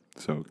 24.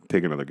 So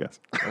take another guess.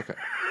 Okay.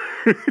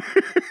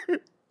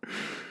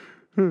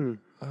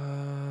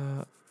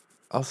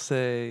 I'll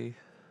say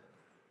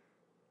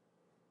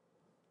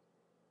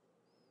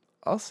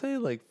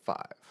like 5.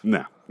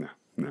 No.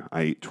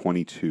 I ate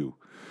 22.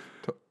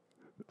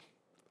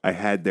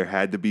 There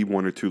had to be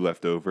 1 or 2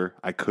 left over.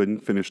 I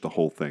couldn't finish the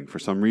whole thing. For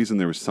some reason,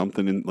 there was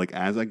something in, like,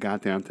 as I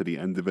got down to the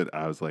end of it,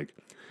 I was like,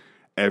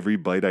 every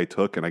bite I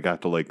took, and I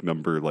got to, like,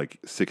 number,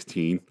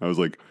 16, I was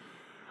like,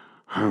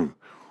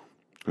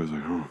 this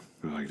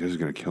is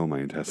going to kill my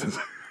intestines.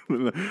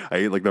 I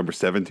ate, like, number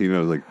 17, and I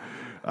was like,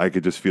 I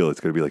could just feel it's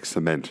going to be like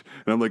cement.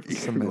 And I'm like,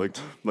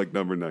 like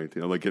number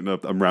 19. I'm like getting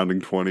up, I'm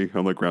rounding 20.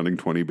 I'm like rounding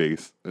 20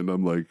 base. And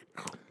I'm like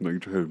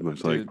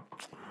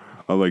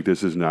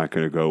this is not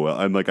going to go well.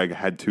 I'm like, I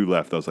had 2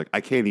 left. I was like,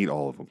 I can't eat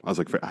all of them. I was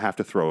like, I have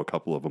to throw a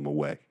couple of them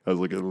away. I was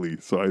like, at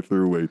least. So I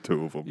threw away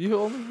 2 of them. You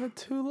only had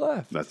 2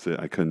 left. That's it.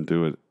 I couldn't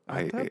do it.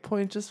 At that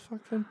point, just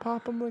fucking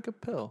pop them like a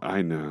pill.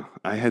 I know.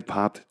 I had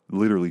popped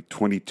literally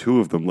 22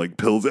 of them like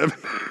pills. Evan.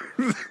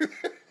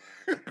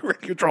 Where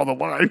do you draw the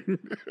line?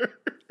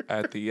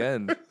 At the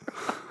end.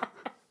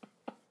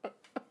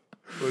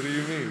 What do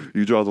you mean?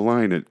 You draw the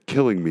line at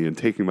killing me and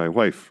taking my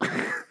wife.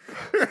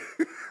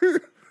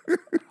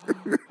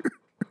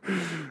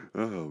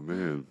 Oh,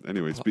 man.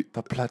 Anyway, the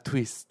plot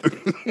twist.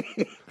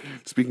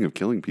 Speaking of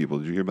killing people,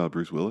 did you hear about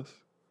Bruce Willis?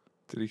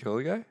 Did he kill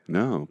a guy?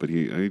 No, but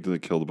he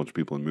killed a bunch of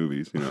people in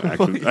movies. Yeah.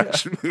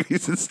 Action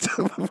movies and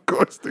stuff, of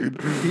course, dude.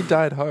 He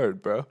died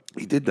hard, bro.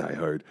 He did die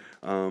hard.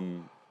 Where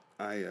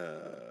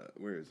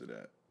is it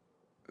at?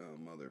 Oh,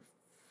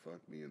 motherfuck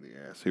me in the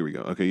ass. Here we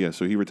go. Okay, yeah,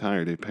 so he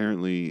retired.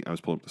 Apparently, I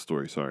was pulling up the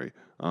story, sorry.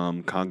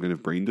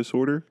 Cognitive brain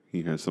disorder.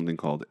 He has something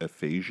called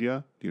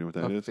aphasia. Do you know what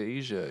that is?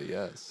 Aphasia,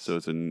 yes. So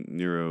it's a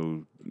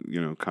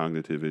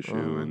cognitive issue,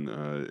 and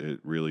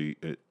it really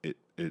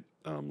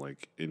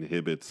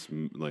inhibits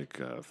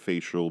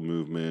facial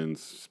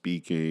movements,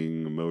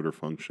 speaking, motor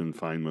function,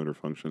 fine motor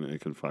function.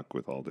 It can fuck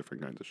with all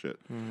different kinds of shit.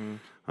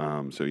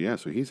 Mm-hmm. So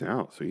he's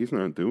out. So he's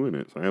not doing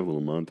it. So I have a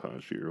little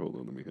montage here. Hold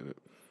on, let me hit it.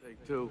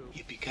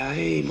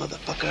 Yippee-ki-yay,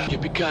 motherfucker.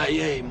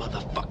 Yippee-ki-yay,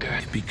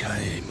 motherfucker.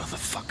 Yippee-ki-yay,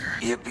 motherfucker.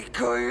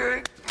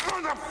 Yippee-ki-yay,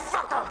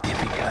 motherfucker.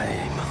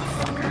 Yippee-ki-yay,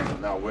 motherfucker.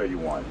 Now where you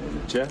want?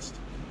 In the chest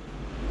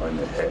or in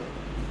the head?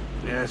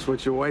 Yeah, that's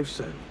what your wife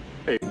said.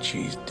 Hey,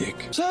 cheese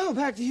dick. So,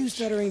 back to you,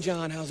 Stuttering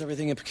John. How's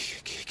everything in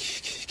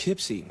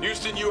Poughkeepsie?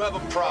 Houston, you have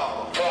a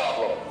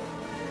problem.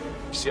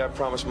 You see, I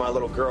promised my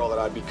little girl that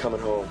I'd be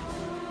coming home.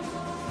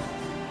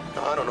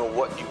 Now, I don't know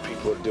what you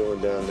people are doing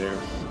down there,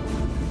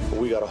 but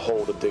we got a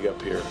hole to dig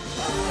up here.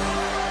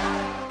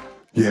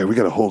 Yeah, we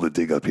got a hole to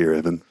dig up here,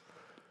 Evan.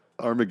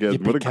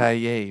 Armageddon.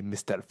 Yippee-ki-yay,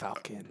 Mr.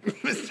 Falcon.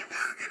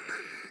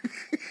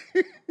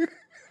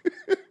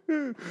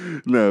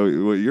 No,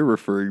 what you're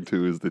referring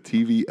to is the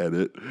TV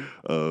edit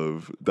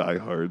of Die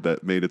Hard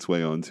that made its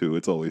way onto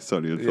It's Always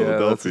Sunny in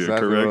Philadelphia, that's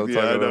exactly correct? what I'm Yeah,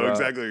 I talking know about.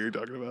 exactly what you're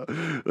talking about.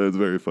 That's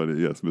very funny.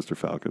 Yes, Mr.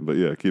 Falcon. But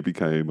yeah,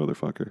 Yippee-ki-yay,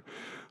 motherfucker.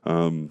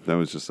 That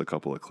was just a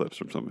couple of clips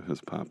from some of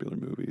his popular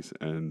movies.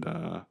 And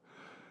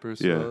Bruce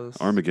yeah, Willis.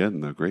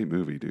 Armageddon, though. Great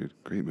movie, dude.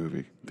 Great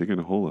movie. Digging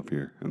a hole up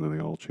here, and then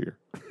they all cheer.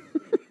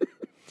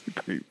 It's a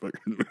great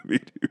fucking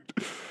movie, dude.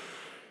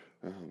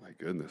 Oh, my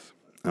goodness.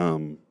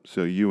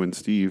 So you and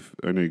Steve,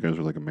 I know you guys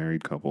are like a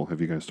married couple. Have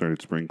you guys started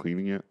spring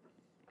cleaning yet?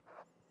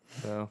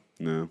 No.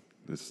 No.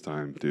 This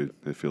time, dude,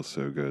 it feels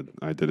so good.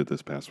 I did it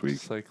this past week.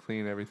 Just like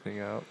clean everything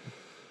out.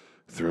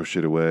 Throw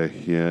shit away.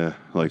 Yeah.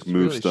 Like You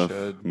move really stuff.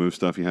 should. Move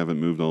stuff you haven't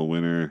moved all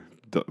winter.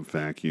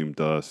 Vacuum,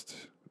 dust.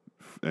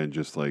 And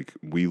just like,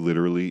 we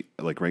literally,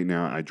 like right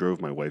now, I drove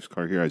my wife's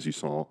car here. As you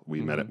saw,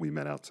 we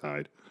met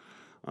outside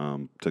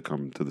to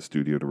come to the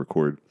studio to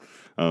record.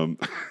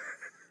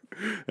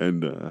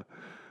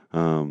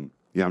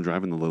 Yeah, I'm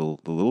driving the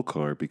little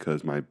car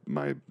because my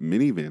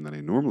minivan that I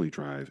normally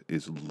drive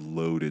is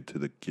loaded to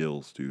the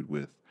gills, dude,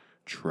 with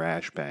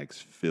trash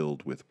bags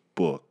filled with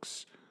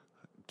books,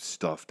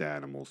 stuffed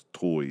animals,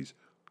 toys,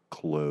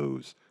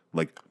 clothes.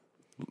 Like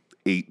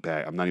 8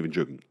 bags. I'm not even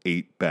joking.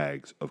 8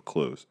 bags of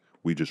clothes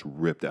we just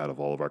ripped out of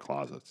all of our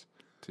closets.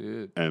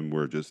 Dude. And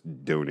we're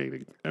just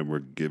donating and we're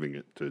giving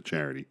it to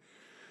charity.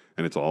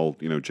 And it's all,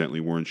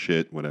 gently worn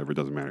shit, whatever, it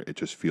doesn't matter. It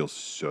just feels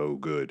so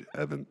good,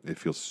 Evan. It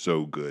feels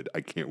so good.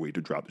 I can't wait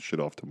to drop the shit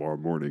off tomorrow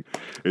morning.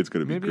 It's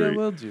going to be great. Maybe I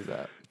will do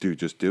that. Dude,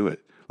 just do it.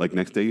 Like,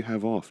 next day you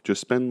have off.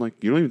 Just spend,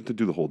 you don't even have to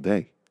do the whole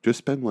day. Just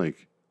spend,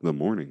 the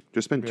morning.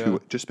 Just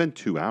spend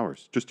 2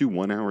 hours. Just do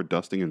 1 hour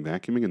dusting and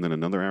vacuuming, and then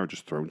another hour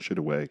just throwing shit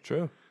away.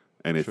 True.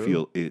 And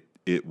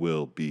it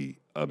will be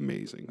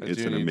amazing.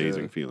 It's an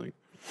amazing feeling.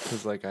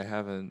 Because, like, I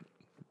haven't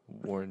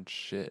worn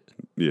shit.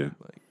 Yeah.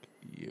 Like,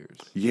 years.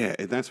 Yeah,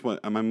 and that's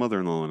what my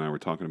mother-in-law and I were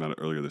talking about it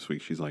earlier this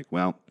week. She's like,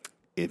 well,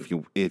 if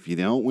you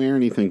don't wear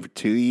anything for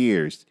 2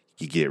 years,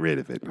 you get rid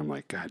of it. And I'm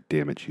like, God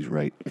damn it, she's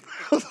right.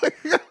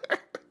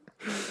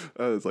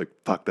 I was like,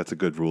 fuck, that's a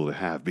good rule to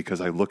have,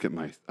 because I look at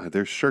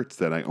there's shirts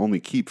that I only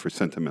keep for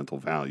sentimental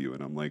value,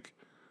 and I'm like,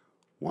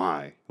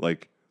 why?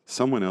 Like,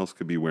 someone else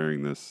could be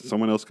wearing this.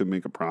 Someone else could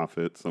make a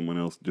profit. Someone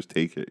else just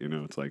take it. You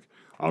know, it's like,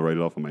 I'll write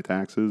it off on my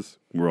taxes.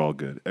 We're all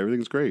good.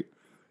 Everything's great.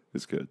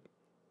 It's good.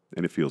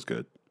 And it feels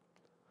good.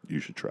 You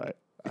should try it.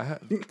 I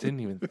didn't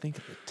even think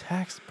of the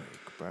tax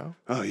break, bro.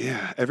 Oh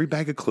yeah, every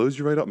bag of clothes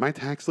you write up. My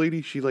tax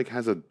lady, she's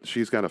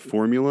got a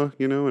formula,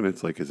 you know, and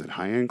it's like, is it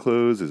high end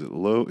clothes? Is it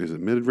low? Is it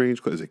mid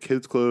range clothes? Is it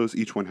kids clothes?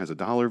 Each one has a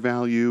dollar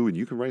value, and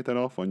you can write that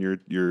off on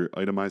your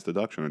itemized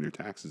deduction on your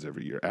taxes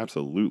every year.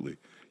 Absolutely,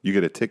 you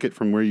get a ticket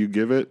from where you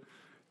give it.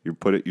 You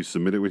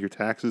submit it with your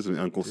taxes, and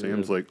Uncle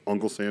Sam's like,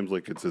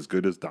 it's as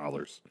good as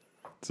dollars.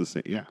 It's the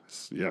same.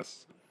 Yes.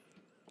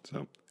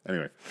 So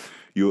anyway,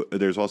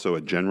 there's also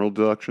a general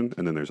deduction,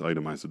 and then there's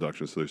itemized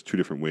deduction. So there's two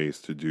different ways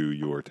to do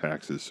your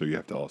taxes. So you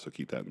have to also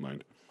keep that in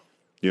mind.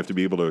 You have to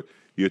be able to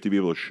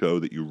show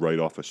that you write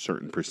off a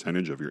certain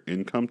percentage of your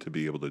income to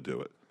be able to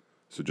do it.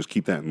 So just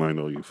keep that in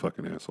mind, all you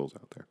fucking assholes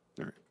out there.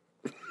 All right.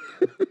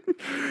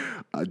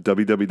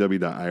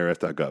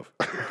 www.irs.gov.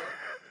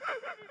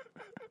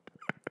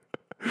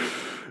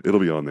 It'll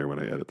be on there when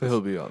I edit this.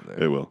 It'll be on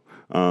there. It will.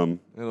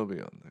 It'll be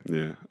on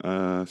there.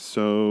 Yeah.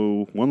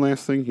 So one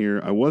last thing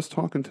here. I was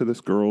talking to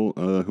this girl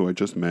who I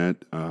just met.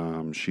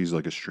 She's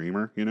like a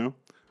streamer, you know.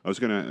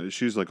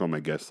 She's like on my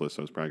guest list.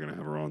 I was probably gonna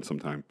have her on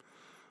sometime.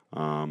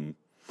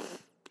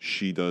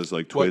 She does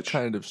like Twitch.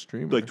 What kind of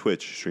streamer? Like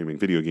Twitch streaming,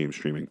 video game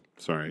streaming.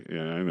 Sorry.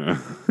 Yeah, I know.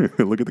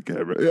 Look at the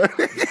camera.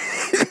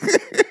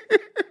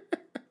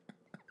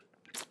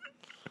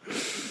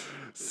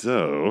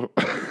 So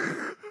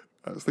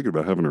I was thinking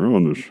about having her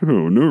on the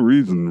show. No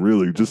reason,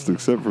 really, just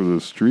except for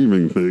the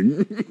streaming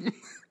thing.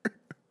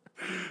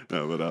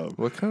 No, but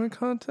what kind of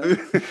content?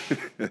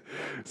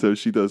 So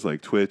she does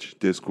like Twitch,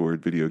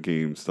 Discord, video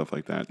games, stuff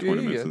like that,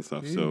 tournaments and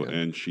stuff.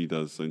 And she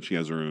has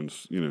her own,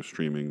 you know,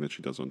 streaming that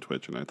she does on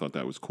Twitch, and I thought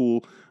that was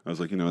cool. I was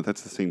like, you know,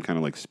 that's the same kind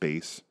of like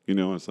space, you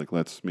know. It's like,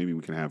 maybe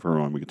we can have her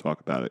on. We can talk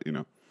about it, you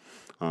know.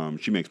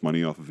 She makes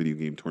money off of video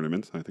game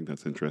tournaments. I think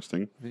that's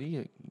interesting.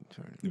 Video game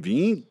tournaments.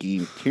 Video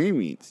game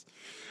tournaments.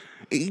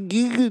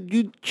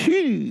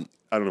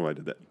 I don't know why I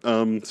did that.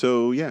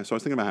 So I was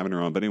thinking about having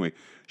her on, but anyway,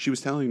 she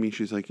was telling me,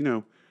 she's like, you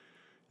know,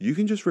 you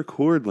can just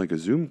record like a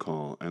Zoom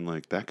call, and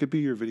like that could be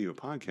your video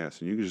podcast,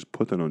 and you can just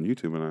put that on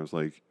YouTube. And I was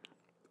like,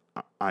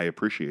 I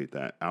appreciate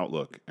that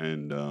outlook,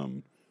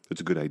 and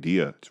it's a good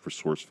idea. It's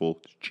resourceful,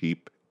 it's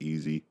cheap,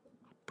 easy,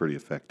 pretty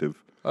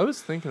effective. I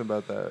was thinking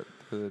about that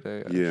the other day,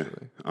 actually.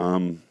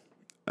 Yeah.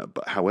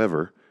 But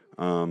however,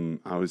 I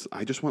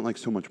just want like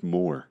so much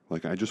more.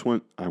 Like I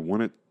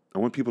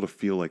want people to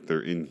feel like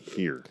they're in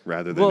here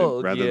rather than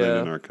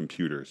in our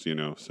computers, you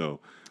know.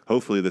 So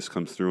hopefully this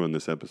comes through in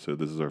this episode.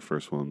 This is our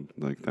first one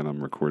like that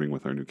I'm recording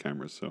with our new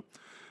cameras. So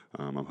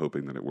I'm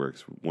hoping that it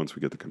works once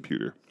we get the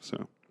computer.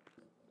 So,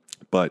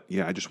 but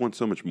yeah, I just want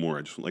so much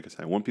more. Like I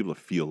said, I want people to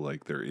feel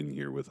like they're in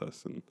here with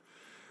us,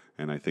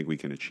 and I think we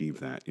can achieve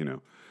that. You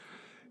know,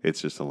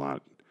 it's just a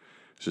lot.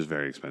 It's just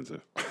very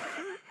expensive.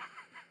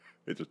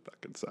 It just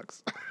fucking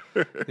sucks.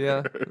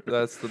 Yeah,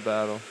 that's the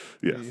battle.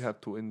 Yes. You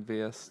have to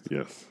invest.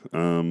 Yes. But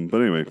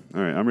anyway,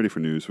 all right, I'm ready for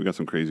news. We got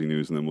some crazy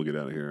news, and then we'll get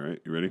out of here, all right?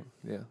 You ready?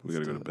 Yeah. We got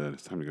to go to bed.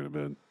 It's time to go to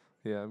bed.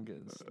 Yeah, I'm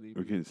getting sleepy.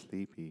 We're getting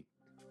sleepy.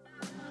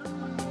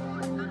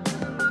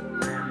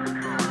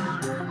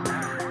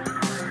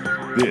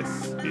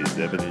 This is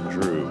Evan and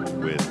Drew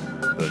with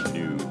the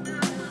news.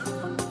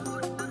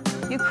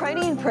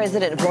 Ukrainian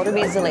President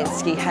Volodymyr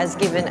Zelensky has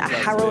given a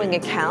harrowing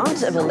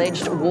account of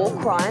alleged war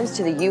crimes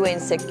to the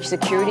UN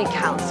Security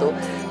Council,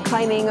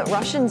 claiming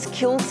Russians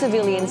killed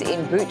civilians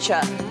in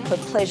Bucha for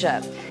pleasure.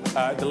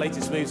 The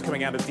latest moves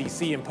coming out of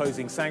D.C.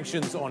 imposing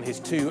sanctions on his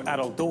two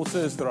adult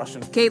daughters, the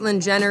Russian...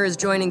 Caitlyn Jenner is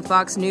joining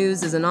Fox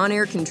News as an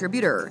on-air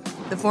contributor.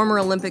 The former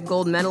Olympic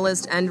gold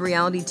medalist and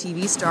reality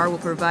TV star will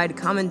provide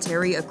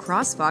commentary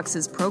across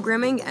Fox's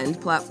programming and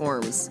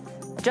platforms.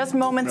 Just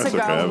moments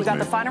ago, we got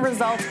the final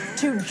result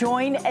to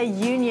join a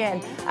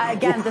union.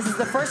 Again, this is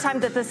the first time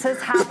that this has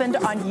happened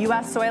on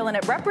U.S. soil, and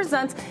it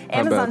represents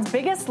Amazon's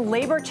biggest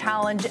labor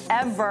challenge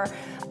ever.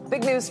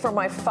 Big news from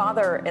my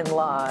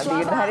father-in-law. The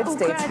United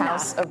States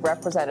House of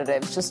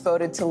Representatives just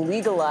voted to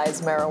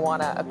legalize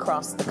marijuana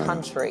across the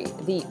country.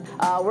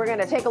 We're going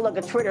to take a look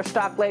at Twitter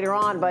stock later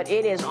on, but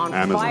it is on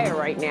fire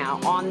right now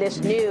on this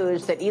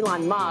news that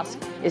Elon Musk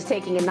is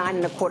taking a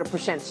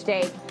 9.25%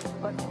 stake.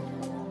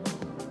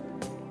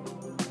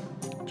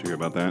 Did you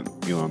hear about that?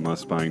 Elon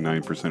Musk buying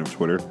 9% of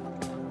Twitter.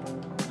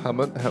 How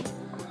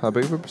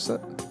big of a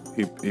percent?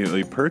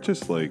 He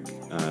purchased like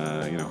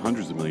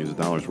hundreds of millions of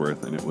dollars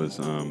worth, and it was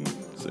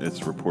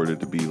it's reported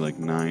to be like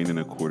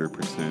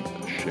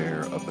 9.25%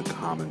 share of the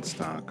common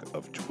stock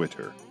of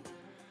Twitter.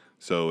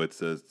 So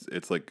it's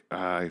like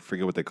I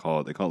forget what they call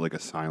it. They call it like a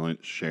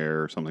silent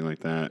share or something like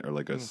that, or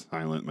like a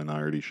silent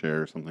minority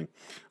share or something.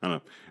 I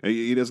don't know.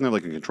 He doesn't have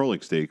like a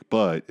controlling stake,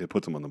 but it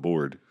puts him on the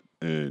board,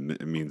 and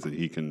it means that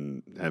he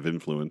can have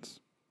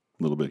influence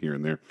a little bit here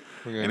and there.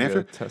 We're gonna get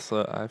a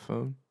Tesla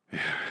iPhone.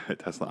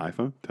 Tesla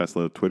iPhone,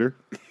 Tesla Twitter,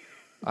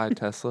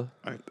 iTesla,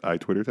 I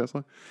Twitter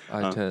Tesla,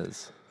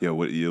 iTez. Yeah,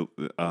 what you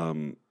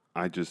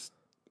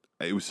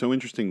it was so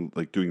interesting,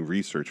 like doing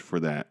research for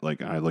that.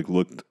 Like I like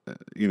looked,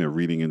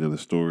 reading into the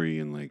story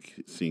and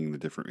like seeing the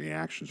different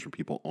reactions from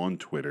people on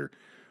Twitter,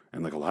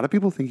 and like a lot of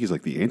people think he's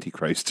like the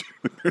Antichrist.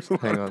 There's a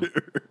Hang on.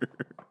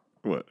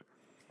 What?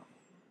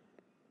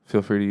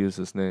 Feel free to use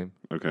this name.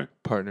 Okay.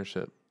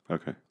 Partnership.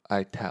 Okay.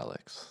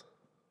 Italics.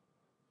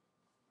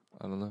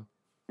 I don't know.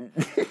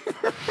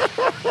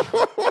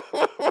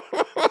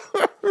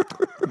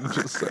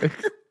 Just saying.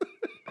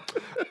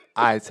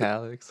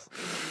 Italics.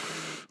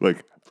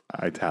 Like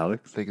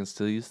italics? They can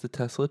still use the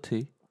Tesla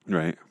T.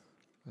 Right.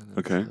 And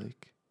Okay.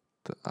 Like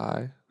the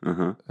I.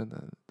 Uh-huh. And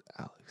then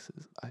Alex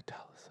is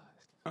italicized.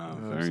 Oh, You know what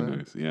I'm very saying?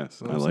 nice.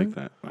 Yes, You know I what I'm like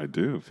saying? that. I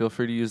do. Feel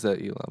free to use that,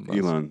 Elon Musk.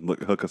 Elon,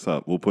 look, hook us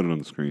up. We'll put it on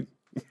the screen.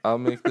 I'll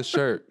make the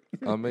shirt.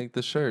 I'll make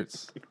the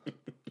shirts.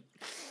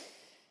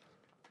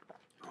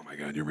 Oh my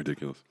God, you're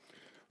ridiculous.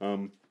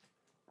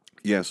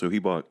 Yeah, so he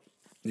bought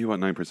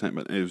 9%,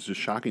 but it was just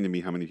shocking to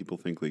me how many people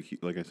think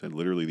like I said,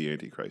 literally the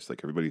Antichrist.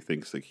 Like everybody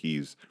thinks like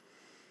he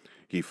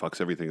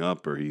fucks everything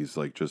up, or he's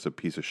like just a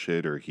piece of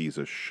shit, or he's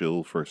a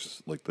shill for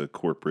like the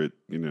corporate,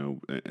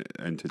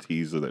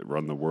 entities that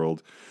run the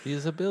world.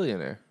 He's a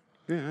billionaire.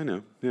 Yeah, I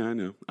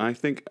know. I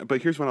think,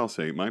 but here's what I'll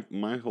say.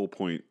 My whole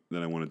point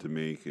that I wanted to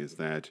make is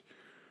that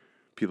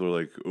people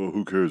are like, oh,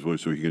 who cares? Well,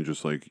 so he can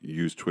just like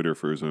use Twitter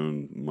for his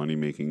own money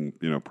making,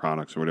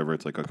 products or whatever.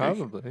 It's like, okay.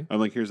 Probably. I'm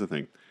like, here's the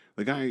thing.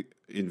 The guy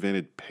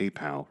invented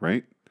PayPal,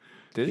 right?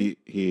 Did he?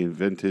 He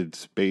invented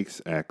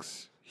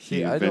SpaceX.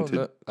 He I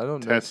invented don't know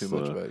Tesla. too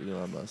much about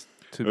Elon Musk.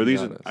 To Or be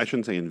these, honest. I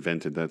shouldn't say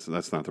invented. That's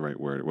not the right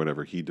word.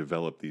 Whatever. He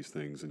developed these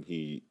things, and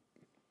he.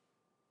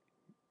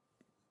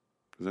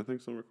 Is that thing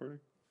still recording?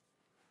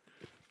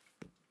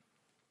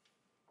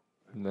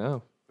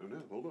 No. Oh no!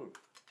 Hold on.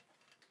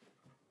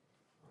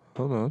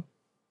 Hold on.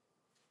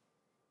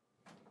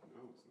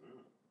 No, it's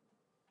not.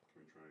 Can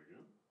we try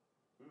again?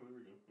 Oh, there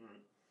we go. All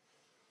right.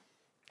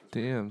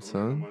 Damn,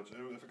 son.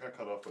 If it got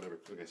cut off, whatever.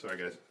 Okay, sorry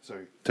guys.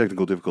 Sorry.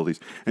 Technical difficulties.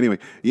 Anyway,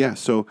 yeah.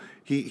 So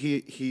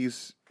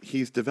he's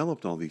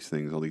developed all these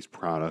things, all these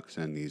products,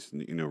 and these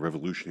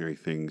revolutionary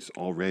things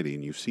already,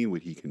 and you've seen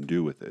what he can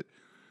do with it,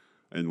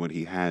 and what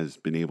he has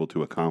been able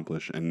to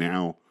accomplish. And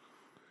now,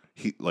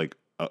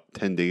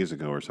 10 days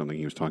ago or something,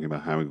 he was talking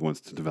about how he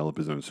wants to develop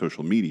his own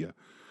social media,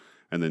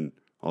 and then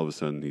all of a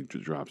sudden he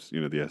drops,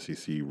 the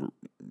SEC,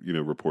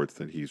 reports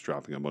that he's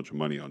dropping a bunch of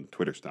money on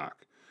Twitter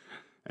stock.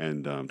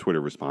 And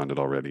Twitter responded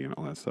already and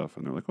all that stuff.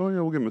 And they're like, oh,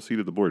 yeah, we'll give him a seat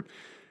at the board.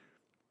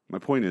 My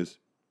point is,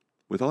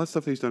 with all that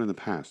stuff that he's done in the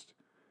past,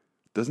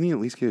 doesn't he at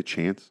least get a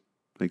chance?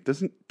 Like,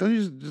 don't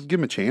you just give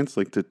him a chance,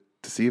 like, to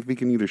see if he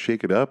can either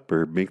shake it up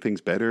or make things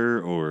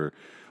better? Or,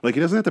 like, he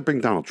doesn't have to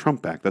bring Donald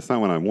Trump back. That's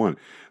not what I want.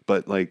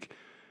 But, like,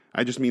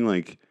 I just mean,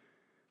 like,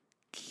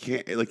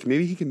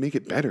 maybe he can make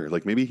it better.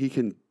 Like, maybe he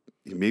can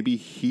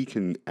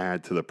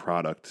add to the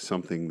product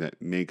something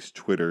that makes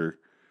Twitter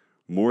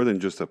more than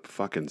just a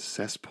fucking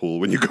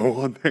cesspool when you go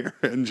on there,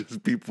 and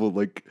just people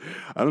like,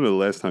 I don't know the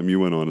last time you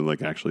went on and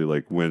like actually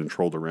like went and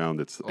trolled around.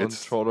 It's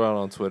trolled around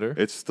on Twitter.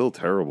 It's still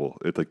terrible.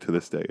 It's like to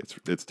this day,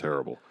 it's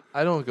terrible.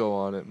 I don't go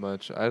on it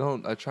much. I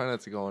try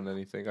not to go on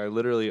anything. I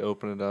literally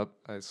open it up.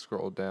 I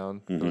scroll down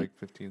for like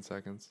 15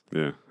 seconds.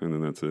 Yeah, and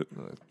then that's it.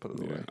 And I put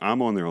it away.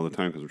 I'm on there all the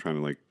time because we're trying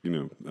to like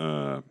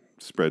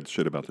spread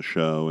shit about the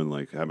show and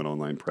like have an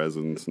online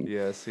presence. And,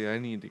 yeah, see, I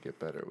need to get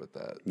better with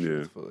that. yeah.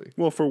 Truthfully.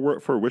 Well,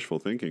 for wishful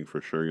thinking,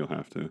 for sure, you'll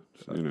have to.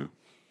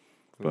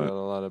 We got a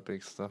lot of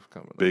big stuff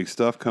coming up. Big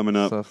stuff coming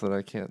up. Stuff that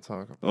I can't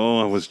talk about. Oh,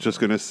 I was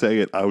just gonna say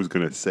it. I was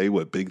gonna say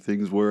what big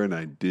things were, and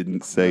I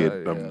didn't say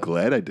it. Yeah. I'm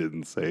glad I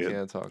didn't say it.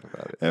 Can't talk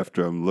about it.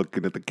 After I'm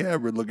looking at the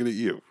camera, and looking at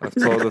you. I've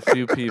told a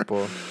few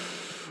people.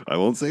 I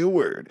won't say a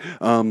word.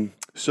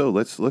 So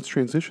let's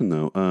transition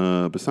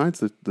though. Besides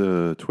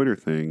the Twitter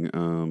thing,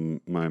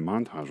 my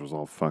montage was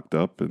all fucked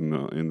up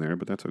in there,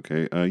 but that's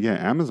okay. Yeah,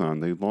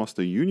 Amazon, they lost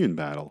a union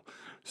battle.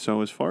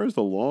 So as far as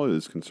the law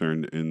is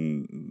concerned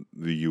in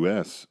the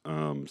U.S.,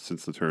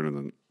 since the turn of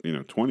the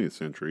 20th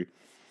century,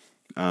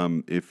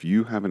 if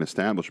you have an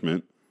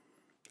establishment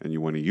and you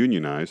want to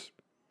unionize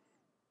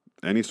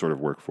any sort of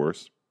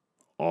workforce,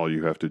 all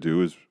you have to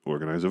do is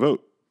organize a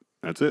vote.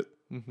 That's it.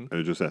 Mm-hmm.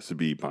 It just has to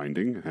be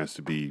binding. It has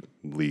to be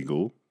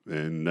legal,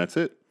 and that's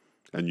it.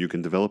 And you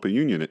can develop a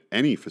union at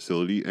any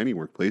facility, any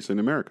workplace in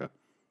America,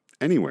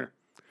 anywhere.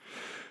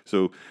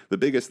 So the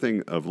biggest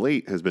thing of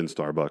late has been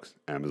Starbucks,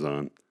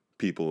 Amazon,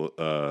 people,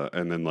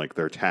 and then like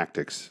their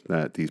tactics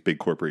that these big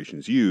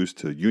corporations use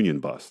to union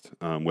bust,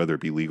 whether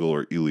it be legal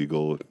or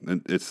illegal.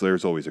 And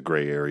there's always a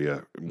gray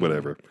area,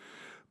 whatever. Mm-hmm.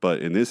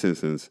 But in this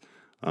instance,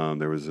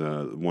 there was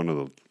one of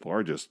the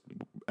largest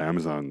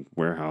Amazon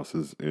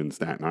warehouses in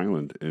Staten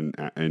Island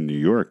in New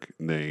York.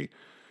 And they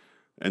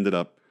ended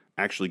up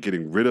actually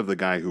getting rid of the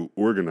guy who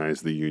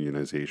organized the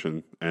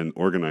unionization and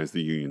organized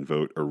the union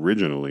vote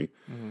originally.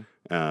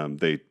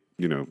 They,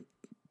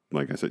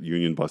 like I said,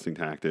 union busting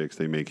tactics.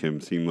 They make him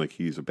seem like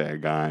he's a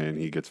bad guy and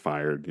he gets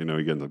fired. He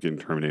ends up getting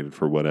terminated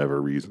for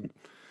whatever reason.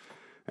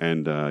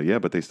 And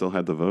but they still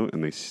had the vote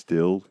and they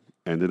still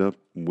ended up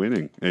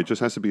winning. It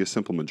just has to be a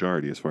simple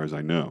majority as far as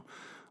I know.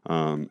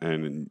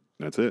 And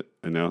that's it.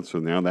 And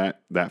now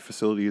that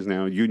facility is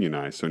now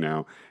unionized. So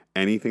now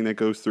anything that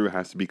goes through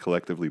has to be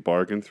collectively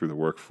bargained through the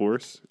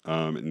workforce.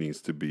 Everything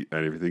needs to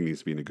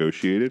be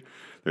negotiated.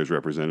 There's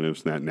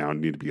representatives that now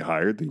need to be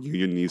hired. The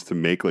union needs to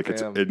make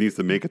it needs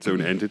to make its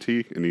own entity.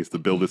 It needs to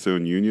build its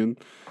own union.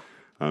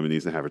 It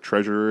needs to have a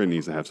treasurer. It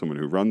needs to have someone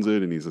who runs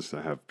it. It needs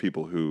to have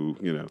people who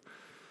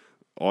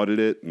audit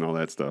it and all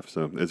that stuff.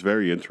 So it's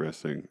very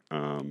interesting.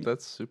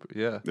 That's super.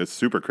 Yeah, it's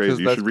super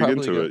crazy. You should read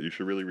into it. You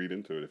should really read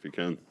into it if you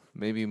can.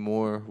 Maybe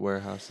more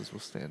warehouses will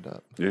stand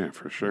up. Yeah,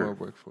 for sure. More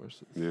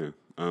workforces. Yeah.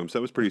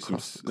 So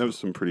that was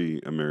some pretty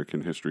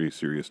American history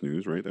serious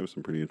news, right? That was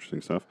some pretty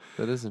interesting stuff.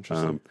 That is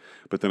interesting.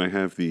 But then I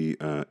have the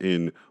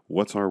in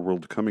What's Our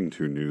World Coming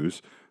To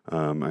news.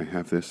 I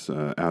have this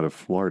out of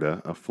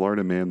Florida. A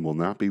Florida man will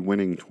not be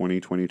winning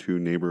 2022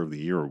 Neighbor of the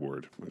Year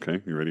award.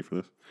 Okay, you ready for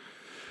this?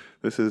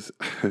 This is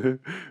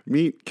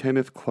meet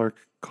Kenneth Clark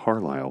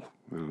Carlisle.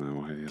 I don't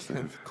know why he has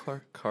Kenneth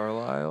Clark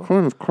Carlisle?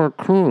 Kenneth Clark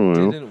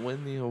Carlisle. Didn't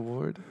win the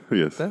award?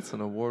 Yes. That's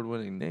an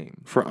award-winning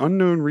name. For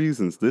unknown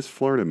reasons, this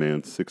Florida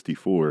man,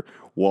 64,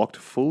 walked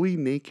fully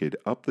naked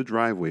up the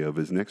driveway of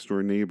his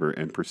next-door neighbor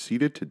and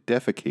proceeded to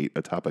defecate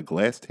atop a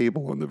glass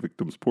table on the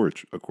victim's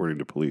porch, according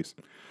to police.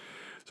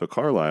 So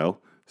Carlisle,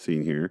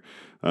 seen here,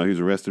 he was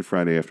arrested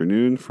Friday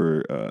afternoon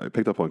for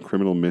picked up on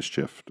criminal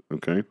mischief,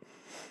 okay?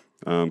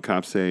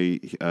 Cops say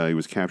he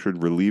was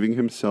captured relieving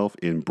himself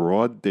in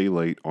broad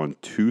daylight on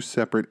 2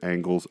 separate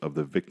angles of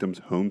the victim's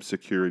home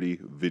security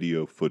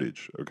video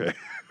footage. Okay,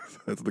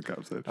 that's what the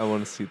cops said. I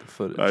want to see the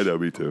footage. I know,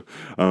 me too.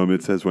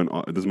 It says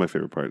this is my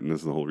favorite part, and this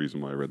is the whole reason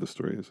why I read the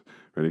story. Is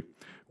ready?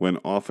 When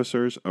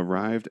officers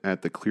arrived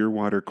at the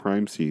Clearwater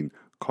crime scene,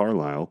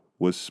 Carlisle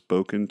was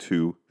spoken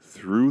to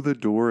through the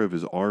door of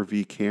his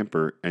RV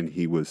camper, and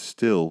he was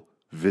still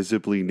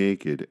visibly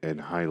naked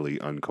and highly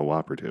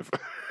uncooperative.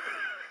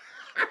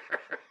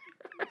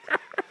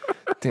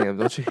 Damn,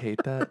 don't you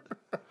hate that?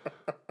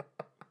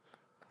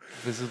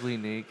 Visibly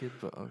naked,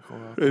 but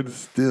uncooperative. And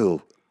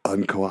still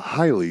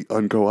highly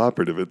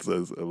uncooperative, it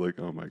says. I'm like,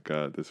 oh my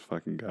God, this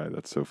fucking guy.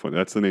 That's so funny.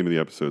 That's the name of the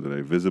episode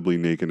today. Visibly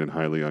naked and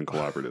highly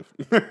uncooperative.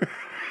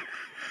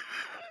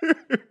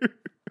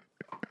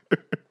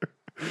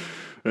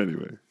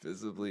 Anyway.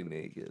 Visibly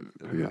naked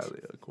and highly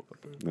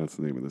uncooperative. That's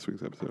the name of this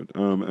week's episode.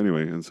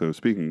 Anyway, and so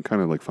speaking,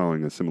 kind of like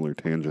following a similar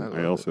tangent,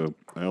 I also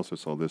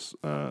saw this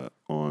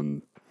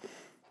on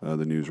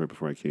the news right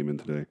before I came in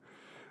today.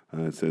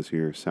 It says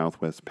here,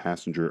 Southwest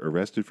passenger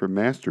arrested for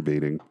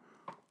masturbating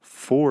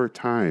 4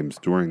 times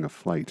during a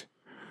flight.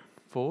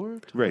 4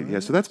 times? Right, yeah,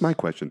 so that's my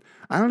question.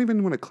 I don't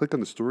even want to click on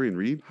the story and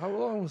read. How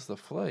long was the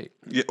flight?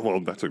 Yeah, well,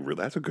 that's a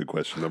good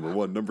question, number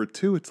one. Number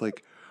two, it's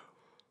like,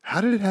 how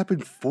did it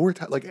happen 4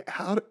 times? Like,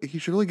 he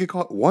should only get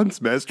caught once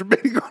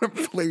masturbating on a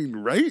plane,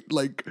 right?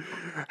 Like,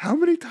 how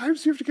many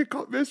times do you have to get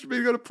caught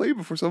masturbating on a plane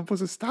before someone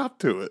puts a stop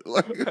to it?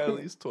 Like, at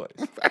least twice.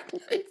 At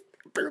least.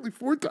 Apparently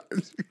 4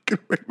 times you get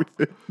away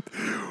with it.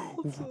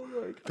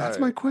 That's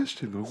my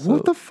question.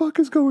 What the fuck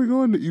is going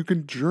on that you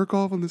can jerk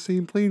off on the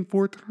same plane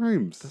 4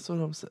 times? That's what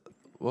I'm saying.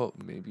 Well,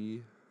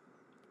 maybe.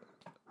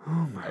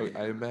 Oh my!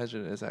 I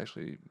imagine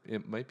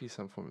it might be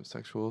some form of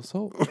sexual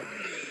assault.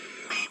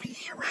 Maybe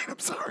you're right. I'm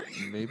sorry.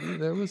 Maybe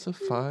there was a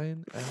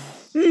fine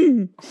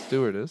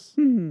stewardess,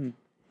 and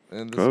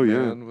this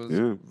man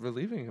was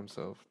relieving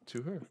himself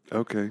to her.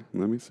 Okay,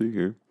 let me see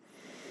here.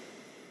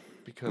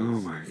 Because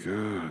oh my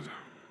God.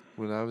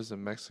 When I was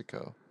in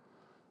Mexico.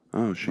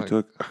 Oh,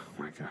 oh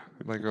my God.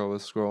 My girl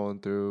was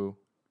scrolling through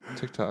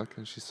TikTok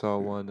and she saw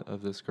one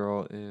of this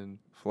girl in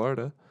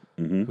Florida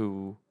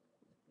who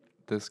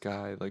this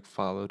guy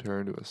followed her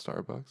into a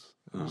Starbucks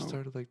and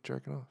started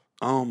jerking off.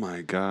 Oh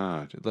my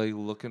God.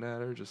 Looking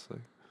at her just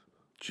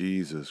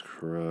Jesus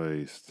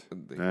Christ.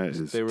 That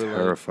is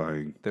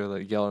terrifying. They were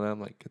yelling at him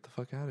get the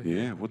fuck out of here.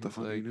 Yeah, what the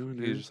fuck are you doing,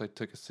 dude? He just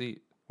took a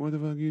seat. What the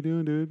fuck are you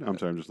doing, dude? I'm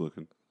sorry, I'm just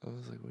looking. I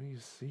was like, what do you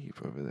see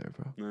over there,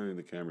 bro? No,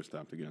 the camera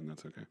stopped again.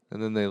 That's okay.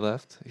 And then they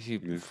left. He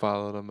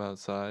followed him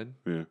outside.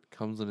 Yeah.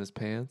 Comes in his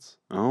pants.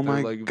 Oh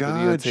my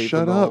God,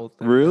 shut up.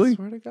 Really? I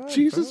swear to God,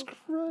 Jesus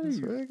Christ. I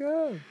swear to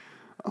God.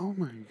 Oh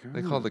my God.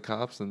 They called the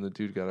cops and the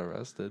dude got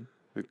arrested.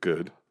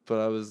 Good.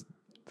 But I was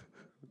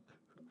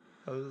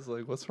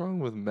like, what's wrong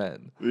with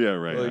men? Yeah,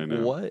 right. I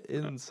know. What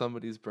in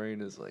somebody's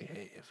brain is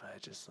hey, if I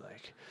just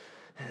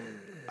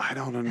I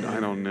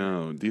don't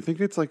know. Do you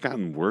think it's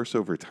gotten worse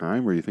over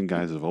time, or you think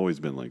guys have always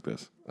been like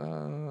this?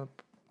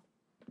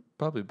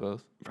 Probably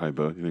both. Probably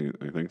both. You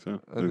think so?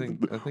 I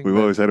think we've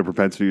always had a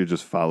propensity to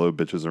just follow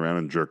bitches around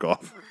and jerk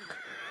off.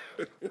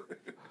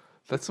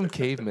 That's some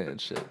caveman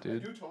shit,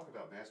 dude. I do talk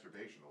about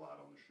masturbation a lot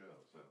on the show.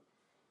 So.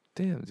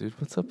 Damn, dude,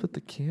 what's up with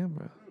the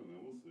camera? I don't know.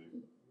 We'll see.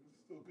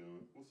 It's still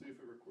going. We'll see if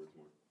it records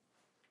more.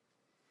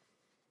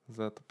 Is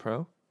that the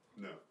Pro?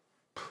 No.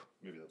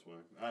 Maybe that's why.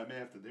 I may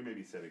have to. There may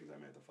be settings I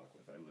may have to fuck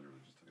with. I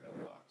literally just took it out of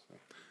the box. So.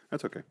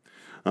 That's okay.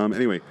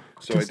 Anyway,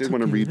 so I did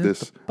want to read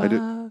this. I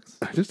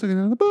just took it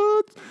out of the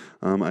box.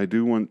 I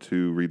do want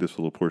to read this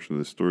little portion of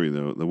the story,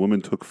 though. The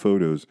woman took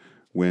photos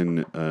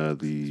when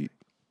the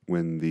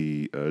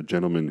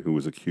gentleman who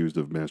was accused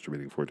of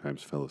masturbating 4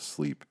 times fell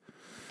asleep.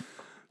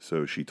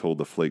 So she told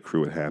the flight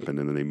crew what happened,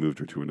 and then they moved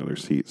her to another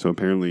seat. So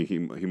apparently he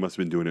must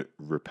have been doing it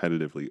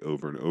repetitively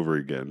over and over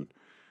again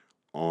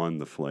on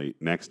the flight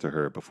next to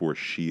her before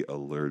she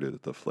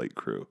alerted the flight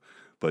crew.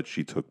 But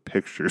she took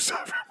pictures of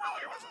him while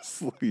he was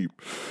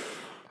asleep.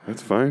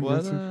 That's fine.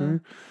 What, that's okay.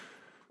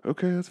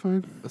 Okay, that's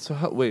fine. So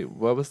wait,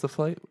 what was the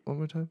flight? One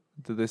more time.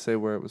 Did they say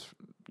where it was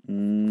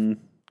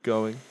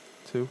going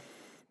to?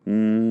 How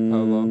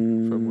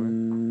long from where?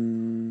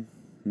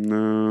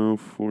 No,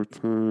 4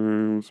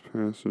 times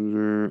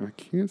passenger. I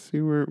can't see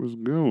where it was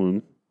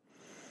going.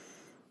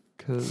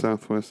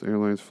 Southwest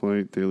Airlines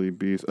flight, Daily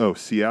Beast. Oh,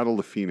 Seattle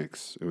to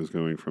Phoenix. It was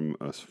going from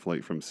a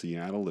flight from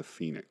Seattle to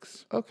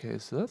Phoenix. Okay,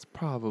 so that's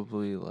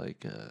probably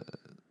like a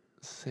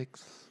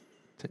 6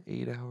 to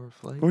 8 hour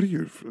flight. What are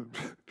you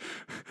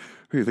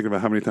thinking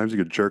about? How many times you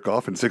could jerk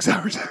off in 6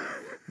 hours?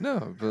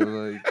 No, but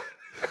like,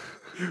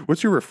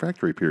 what's your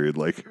refractory period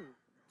like?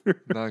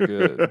 Not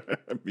good.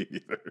 Me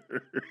either.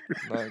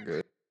 Not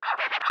good.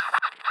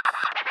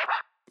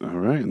 All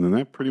right, and then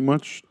that pretty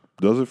much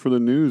does it for the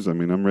news. I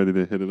mean, I'm ready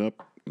to hit it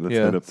up. Let's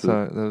head up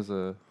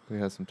to we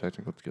had some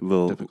technical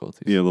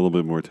difficulties. Yeah, a little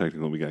bit more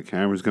technical. We got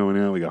cameras going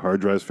out. We got hard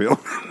drives failing.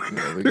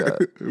 Yeah,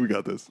 we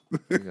got this.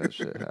 We got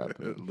shit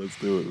happening. Let's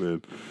do it,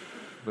 man.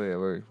 But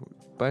yeah,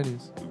 bye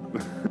news.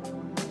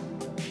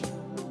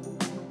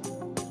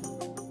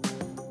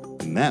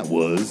 And that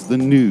was the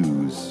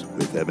news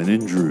with Evan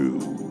and Drew.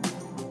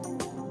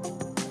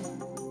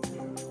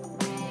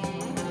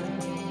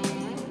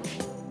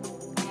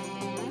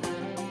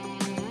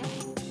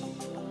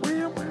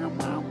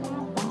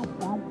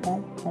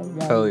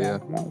 Hell yeah.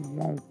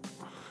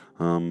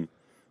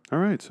 All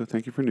right, so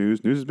thank you for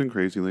news. News has been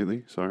crazy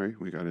lately. Sorry,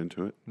 we got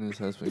into it. News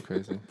has been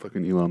crazy.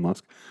 Fucking Elon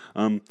Musk.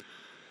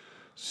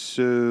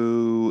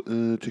 So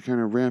to kind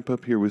of wrap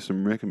up here with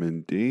some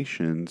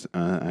recommendations,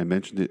 I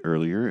mentioned it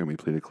earlier, and we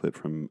played a clip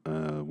from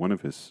one of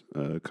his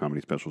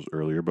comedy specials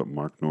earlier, but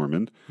Mark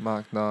Norman.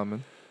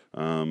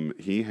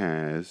 He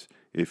has,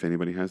 if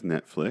anybody has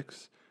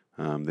Netflix,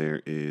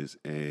 there is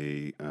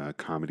a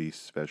comedy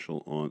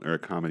special or a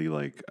comedy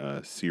like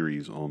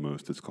series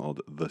almost. It's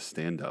called The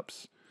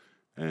Stand-Ups.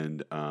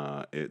 And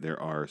there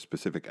are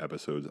specific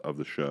episodes of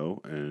the show,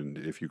 and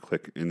if you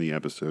click in the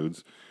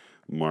episodes,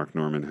 Mark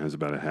Norman has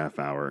about a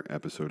half-hour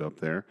episode up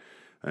there,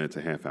 and it's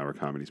a half-hour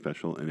comedy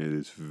special, and it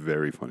is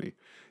very funny.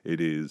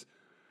 It is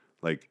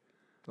like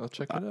I'll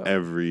check it out.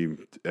 Every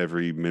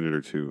minute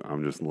or two,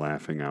 I'm just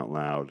laughing out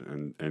loud,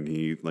 and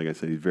he, like I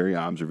said, he's very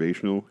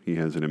observational. He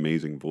has an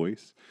amazing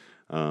voice,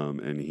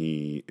 and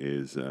he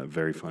is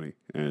very funny.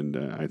 And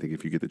I think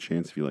if you get the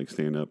chance, if you like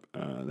stand-up,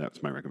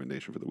 that's my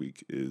recommendation for the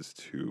week, is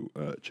to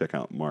check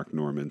out Mark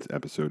Norman's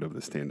episode of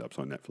The Stand-Ups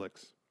on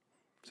Netflix.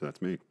 So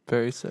that's me.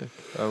 Very sick.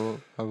 I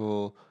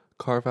will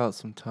carve out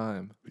some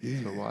time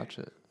to watch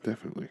it.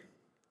 Definitely.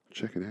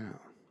 Check it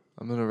out.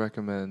 I'm going to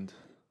recommend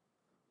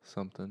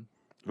something.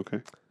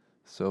 Okay.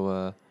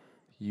 So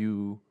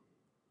you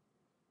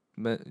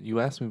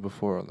asked me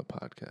before on the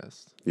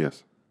podcast.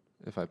 Yes.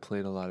 If I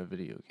played a lot of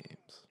video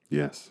games.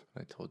 Yes.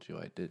 I told you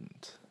I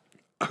didn't.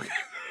 Okay.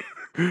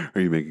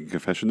 Are you making a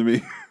confession to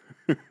me?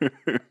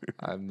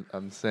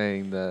 I'm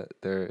saying that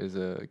there is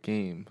a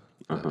game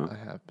that I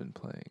have been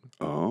playing.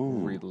 Oh.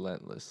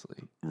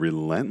 Relentlessly.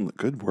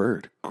 Good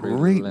word.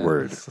 Great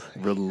word.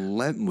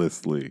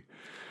 Relentlessly.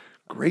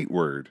 Great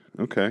word.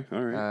 Okay.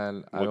 All right.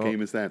 And what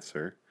game is that,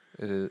 sir?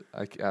 It is.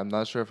 I'm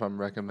not sure if I'm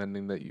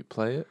recommending that you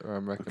play it or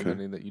I'm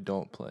recommending that you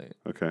don't play it.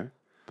 Okay.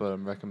 But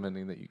I'm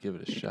recommending that you give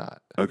it a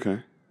shot. Okay.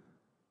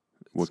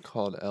 It's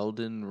called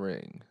Elden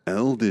Ring.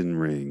 Elden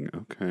Ring.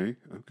 Okay.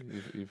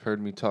 You've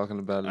heard me talking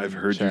about it. I've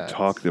heard you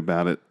talk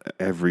about it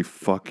every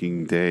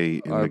fucking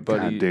day in the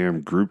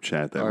goddamn group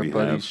chat that we have.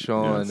 Our buddy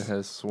Sean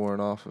has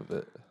sworn off of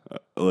it.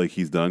 Like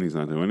he's done? He's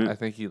not doing it? I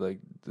think he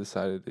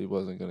decided he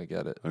wasn't going to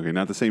get it. Okay,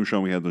 not the same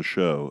Sean we had on the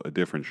show. A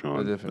different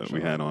Sean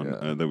we had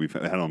on that we've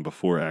had on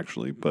before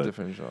actually. But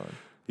different Sean.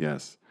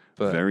 Yes.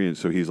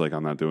 So he's like,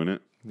 I'm not doing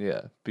it?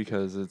 Yeah,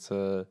 because it's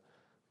a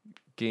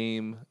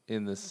game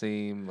in the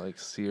same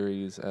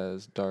series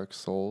as Dark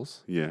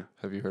Souls. Yeah.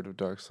 Have you heard of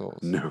Dark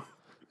Souls? No.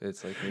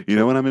 It's like you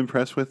know what I'm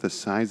impressed with? The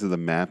size of the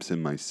maps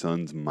in my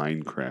son's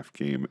Minecraft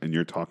game, and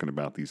you're talking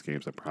about these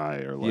games that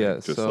probably are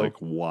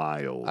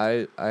wild.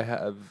 I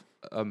have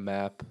a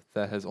map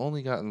that has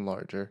only gotten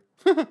larger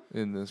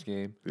in this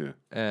game. Yeah.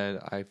 And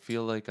I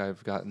feel like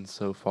I've gotten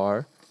so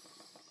far,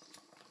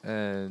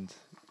 and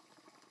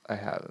I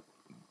haven't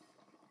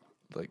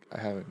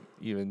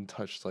even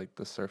touched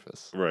the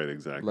surface. Right,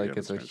 exactly.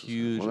 It's a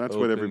huge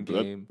open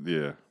game.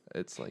 Yeah.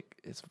 It's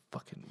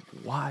fucking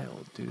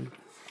wild, dude.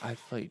 I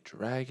fight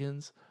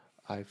dragons.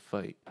 I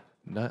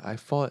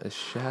fought a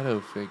shadow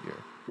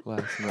figure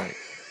last night.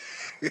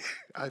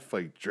 I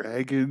fight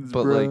dragons,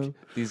 but bro. like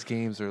these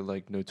games are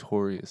like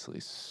notoriously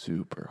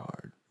super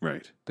hard.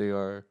 Right. They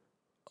are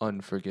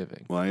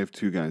unforgiving. Well, I have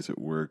two guys at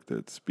work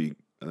that speak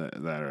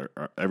that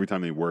are every time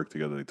they work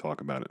together, they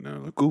talk about it now.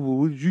 Like, oh, well,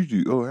 what did you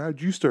do? Oh, how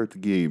did you start the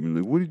game? And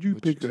like, what did you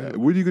pick?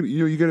 What are you gonna?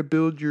 You got to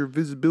build your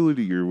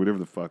visibility or whatever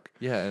the fuck.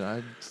 Yeah,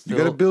 and you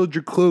got to build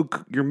your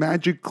cloak, your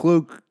magic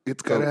cloak.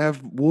 It's got to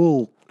have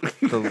wool.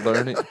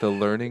 the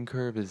learning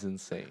curve is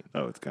insane.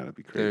 Oh, it's got to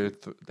be crazy.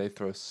 They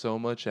throw so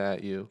much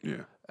at you.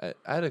 Yeah.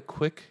 At a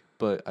quick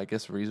but I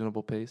guess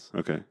reasonable pace.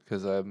 Okay.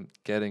 Because I'm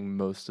getting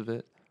most of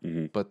it.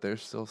 Mm-hmm. But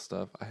there's still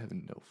stuff I have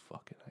no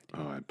fucking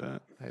idea. Oh, I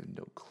bet. I have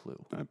no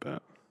clue. I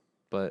bet.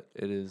 But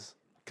it is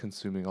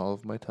consuming all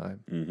of my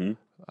time. Mm-hmm.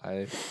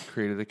 I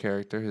created a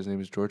character. His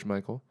name is George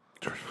Michael.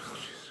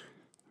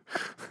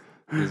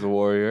 He's a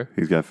warrior.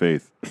 He's got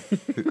faith.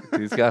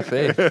 He's got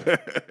faith.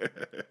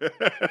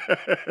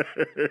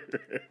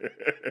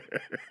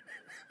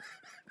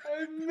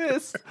 I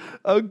missed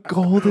a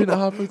golden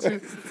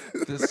opportunity.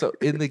 So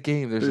in the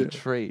game, there's a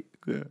trait.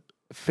 Yeah.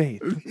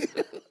 Faith.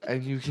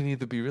 And you can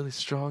either be really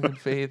strong in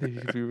faith or you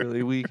can be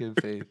really weak in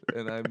faith.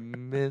 And I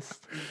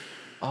missed.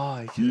 Oh,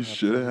 I can't. You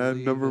should have had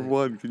number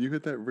one. Can you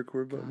hit that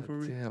record button for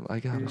me? Damn, I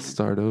gotta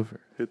start over.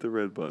 Hit the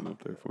red button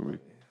up there for me.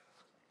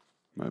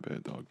 My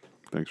bad, dog.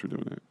 Thanks for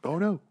doing that. Oh,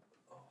 no.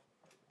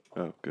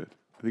 Oh, good.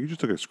 I think you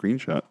just took a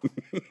screenshot.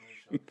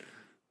 The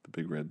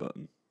big red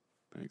button.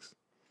 Thanks.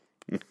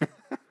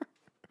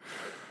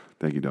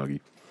 Thank you,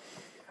 doggy.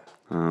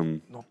 No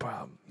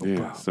problem. No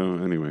problem. So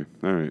anyway,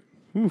 all right.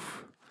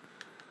 Oof.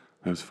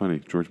 That was funny.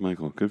 George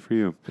Michael, good for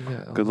you.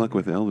 Yeah, good luck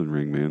with Elden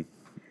Ring, man.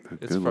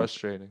 It's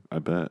frustrating. I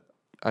bet.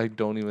 I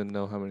don't even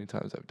know how many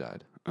times I've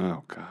died.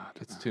 Oh, God.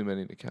 It's too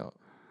many to count.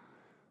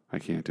 I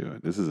can't do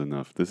it. This is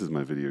enough. This is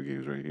my video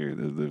games right here.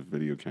 The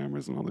video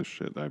cameras and all this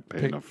shit. I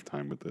pay enough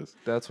time with this.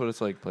 That's what it's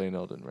like playing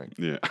Elden Ring.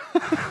 Yeah.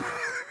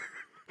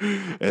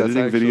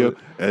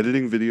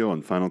 Editing video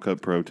on Final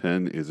Cut Pro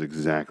 10 is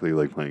exactly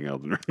like playing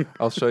Elden Ring.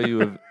 I'll show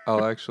you.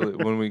 I'll actually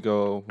when we're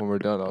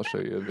done, I'll show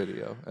you a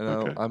video,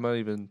 and I might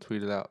even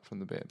tweet it out from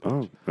the band page.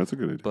 Oh, that's a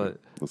good idea. But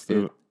let's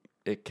do it.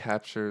 It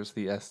captures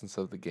the essence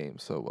of the game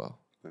so well.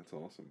 That's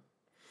awesome.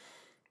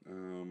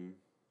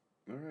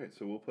 All right,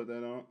 so we'll put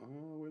that on.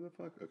 Oh, where the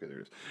fuck? Okay, there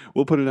it is.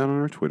 We'll put it out on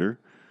our Twitter.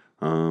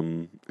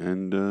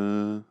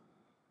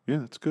 Yeah,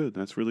 that's good.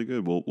 That's really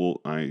good.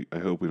 I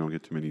hope we don't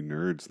get too many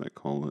nerds that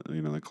call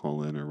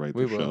in or write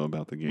the show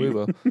about the game. We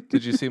will.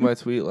 Did you see my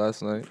tweet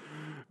last night?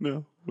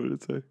 No. What did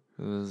it say? It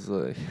was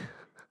like.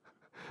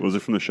 Was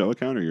it from the show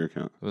account or your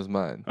account? It was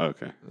mine. Oh,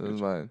 okay. It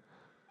was mine.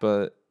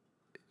 But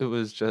it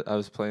was just I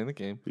was playing the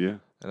game. Yeah.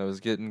 And I was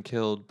getting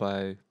killed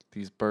by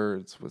these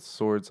birds with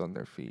swords on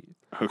their feet.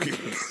 Okay.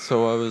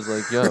 So I was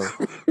like, yo,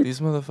 these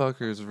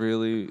motherfuckers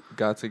really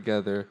got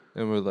together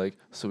and were like,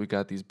 so we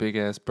got these big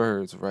ass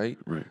birds, right?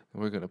 Right.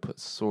 And we're going to put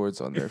swords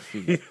on their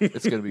feet.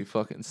 It's going to be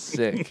fucking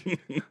sick.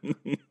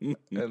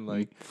 And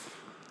like,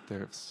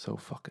 they're so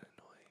fucking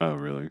annoying. Oh,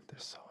 really? They're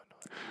so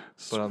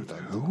annoying. But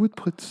who would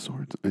put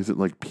swords? Is it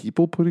like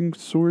people putting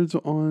swords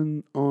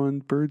on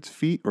birds'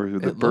 feet? Or do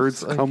the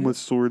birds come with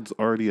swords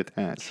already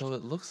attached? So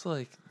it looks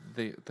like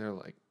they're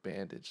like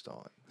bandaged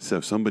on. So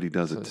somebody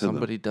does it to them.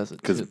 Somebody does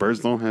it because birds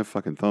don't have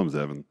fucking thumbs,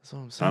 Evan. That's what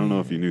I'm saying. I don't know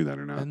if you knew that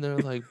or not. And they're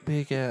like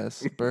big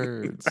ass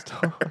birds,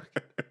 dog.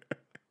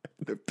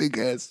 They're big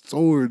ass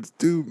swords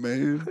too,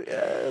 man.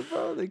 Yeah,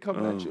 bro. They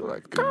come at you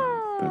like.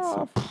 That's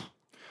so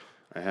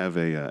I have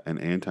an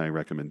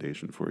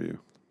anti-recommendation for you.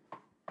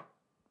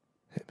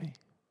 Hit me.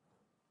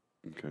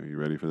 Okay, you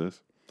ready for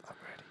this? I'm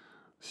ready.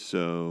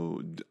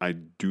 So I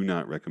do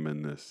not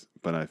recommend this,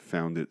 but I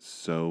found it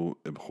so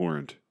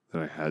abhorrent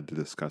that I had to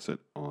discuss it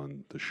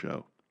on the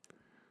show.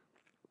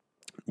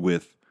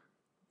 With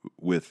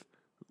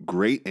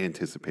great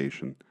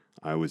anticipation,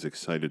 I was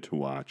excited to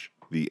watch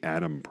The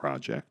Adam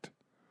Project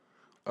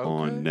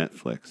on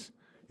Netflix.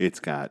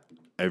 It's got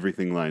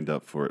everything lined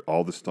up for it.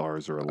 All the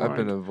stars are aligned. I've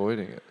been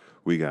avoiding it.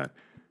 We got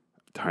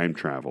time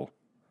travel.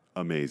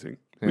 Amazing.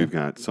 Yeah. We've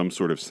got some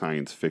sort of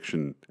science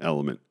fiction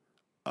element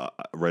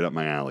right up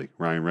my alley.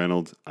 Ryan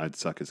Reynolds, I'd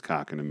suck his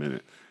cock in a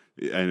minute.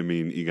 And I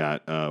mean, you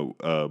got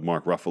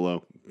Mark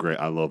Ruffalo. Great.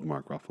 I love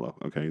Mark Ruffalo.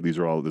 Okay. This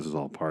is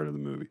all part of the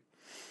movie.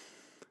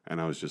 And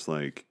I was just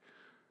like,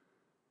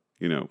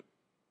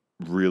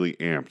 really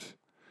amped.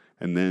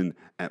 And then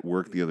at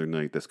work the other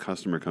night, this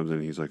customer comes in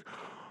and he's like,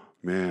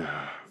 man,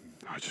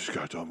 I just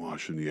got done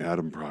watching The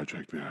Adam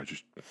Project, man.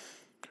 This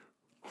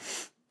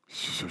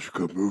is such a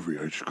good movie.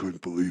 I just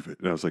couldn't believe it.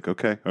 And I was like,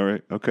 okay, all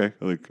right, okay.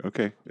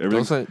 Okay.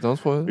 Don't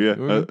spoil it. Yeah.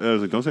 I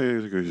was like, don't say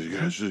anything. He's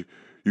like, yeah,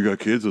 you got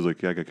kids? I was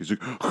like, yeah, I got kids.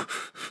 He's like,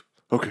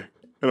 okay.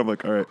 And I'm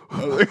like, all right.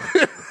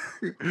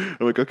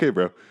 I'm like, okay,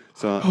 bro.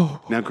 So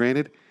now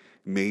granted,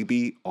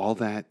 maybe all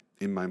that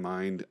in my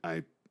mind,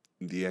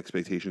 the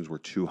expectations were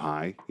too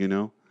high,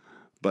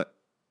 But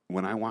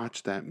when I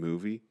watched that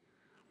movie,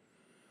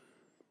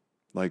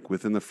 like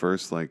within the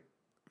first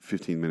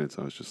 15 minutes,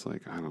 I was just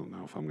like, I don't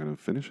know if I'm going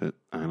to finish it.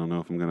 I don't know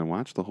if I'm going to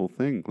watch the whole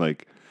thing.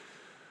 Like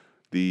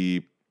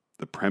the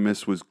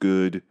premise was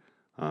good.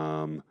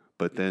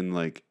 But then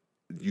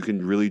you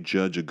can really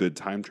judge a good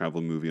time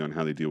travel movie on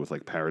how they deal with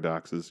like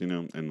paradoxes, you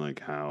know, and like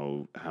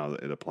how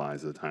it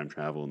applies to the time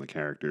travel and the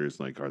characters.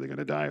 Like, are they going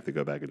to die if they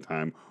go back in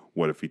time?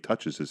 What if he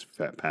touches his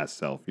past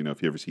self? You know,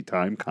 if you ever see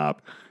Time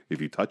Cop,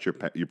 if you touch your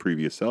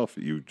previous self,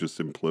 you just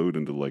implode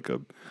into like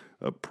a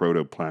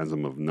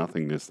protoplasm of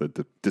nothingness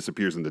that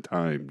disappears into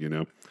time, you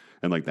know,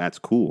 and like that's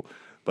cool.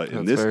 But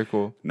in this, very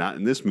cool. Not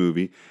in this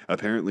movie.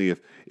 Apparently,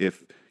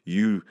 if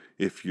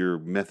your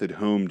method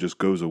home just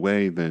goes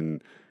away,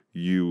 then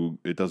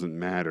it doesn't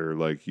matter.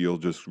 Like, you'll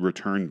just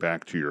return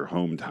back to your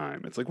home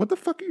time. It's like, what the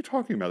fuck are you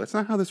talking about? That's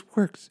not how this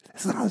works.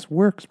 That's not how this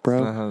works, bro.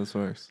 That's not how this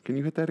works. Can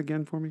you hit that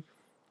again for me?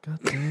 God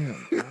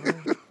damn.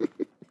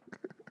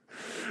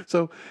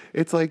 So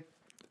it's like,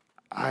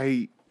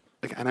 and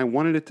I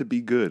wanted it to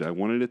be good. I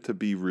wanted it to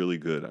be really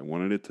good. I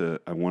wanted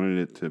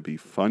it to be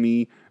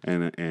funny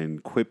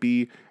and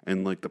quippy.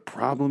 And like, the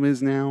problem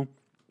is now,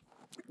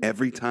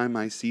 every time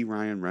I see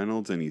Ryan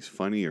Reynolds and he's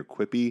funny or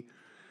quippy,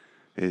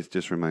 it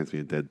just reminds me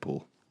of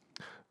Deadpool.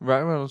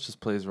 Ryan Reynolds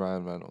just plays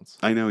Ryan Reynolds.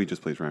 I know he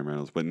just plays Ryan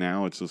Reynolds, but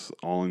now it's just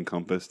all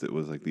encompassed. It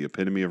was like the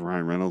epitome of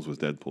Ryan Reynolds was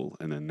Deadpool,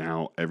 and then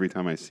now every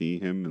time I see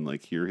him and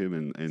like hear him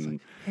and like,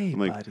 hey, I'm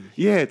like, buddy.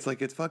 Yeah, it's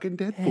like it's fucking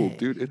Deadpool, Hey.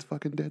 dude. It's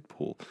fucking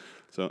Deadpool.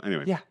 So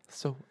anyway, Yeah,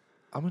 so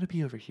I'm going to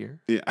be over here.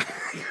 yeah,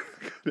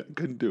 I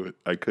couldn't do it.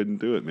 I couldn't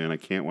do it, man. I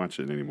can't watch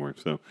it anymore.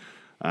 So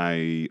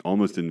I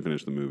almost didn't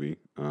finish the movie.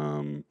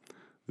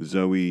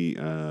 Zoe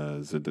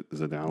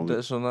Zadala.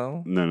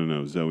 Deschanel?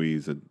 No. Zoe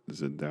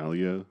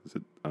Zadalia.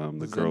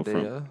 The girl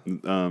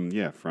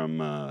Zendaya? from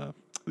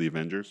the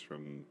Avengers,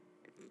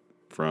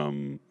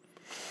 from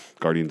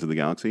Guardians of the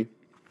Galaxy.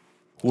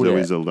 Who Zoe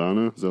that?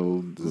 Saldana.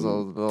 Zelda.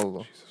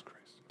 Jesus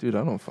Christ. Dude,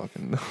 I don't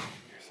fucking know.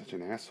 You're such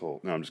an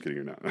asshole. No, I'm just kidding.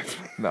 You're not.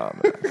 No, I'm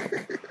an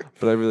asshole.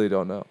 But I really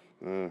don't know.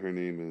 Her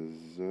name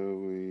is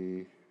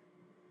Zoe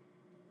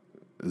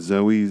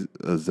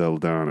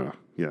Saldana.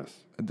 Yes.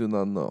 I do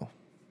not know.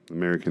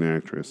 American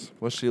actress.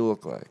 What's she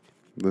look like?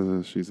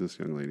 She's this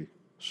young lady.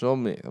 Show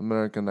me,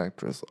 American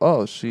actress.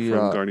 Oh, she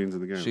From Guardians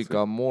of the Galaxy. She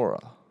Gamora.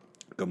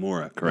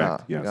 Gamora,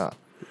 correct? Yeah, yes. yeah.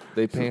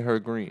 They paint her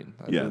green.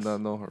 I Yes. do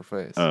not know her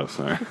face. Oh,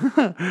 sorry.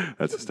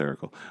 That's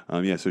hysterical.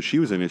 Yeah, so she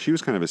was in it. She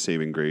was kind of a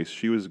saving grace.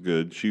 She was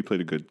good. She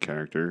played a good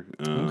character.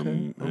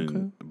 Okay.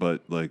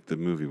 But like the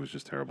movie was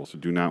just terrible. So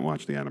do not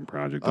watch The Adam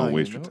Project. Don't you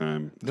waste your know-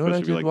 time. you know what I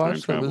Especially if you did like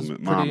watch time that was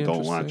travel. pretty Mom,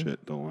 don't watch interesting?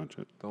 it. Don't watch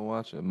it. Don't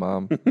watch it,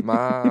 Mom.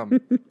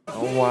 Mom,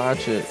 don't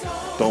watch it.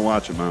 Don't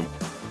watch it, Mom.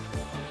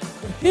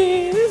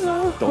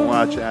 Don't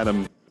watch The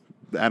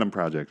Adam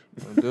Project.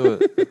 Don't do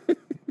it.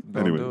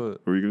 Don't Anyway, do it.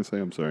 what were you going to say?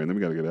 I'm sorry. And then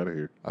we got to get out of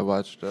here. I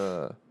watched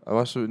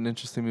an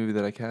interesting movie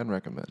that I can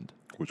recommend.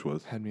 Which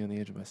was? Had me on the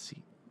edge of my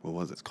seat. What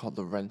was it? It's called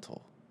The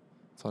Rental.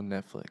 It's on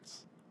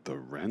Netflix. The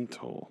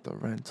Rental. The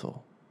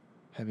Rental.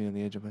 Had me on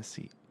the edge of my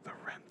seat. The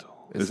Rental.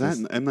 It's Is that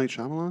this- M. Night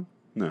Shyamalan?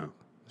 No.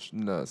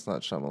 No, it's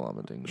not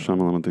Shamalama Ding. Dong.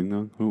 Shyamalan Ding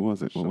Dong? Who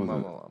was it? What was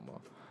Shamalama.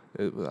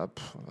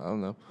 I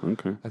don't know. it?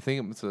 Okay. I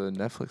think it's a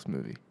Netflix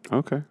movie.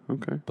 Okay.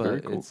 Very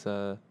But cool. it's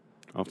I'll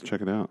have to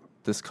check it out.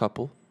 this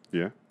couple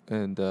Yeah.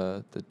 and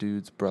the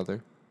dude's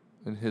brother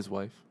and his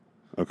wife.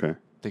 Okay.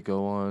 They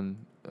go on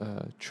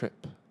a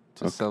trip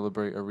to Okay.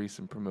 celebrate a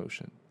recent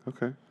promotion.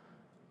 Okay.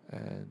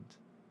 And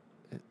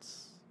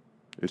it's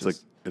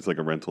It's like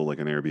a rental, like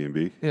an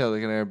Airbnb. yeah,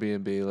 like an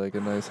Airbnb, like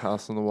a nice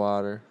house on the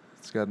water.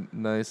 It's got a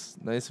nice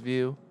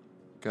view.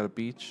 Got a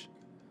beach.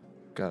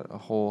 Got a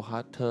whole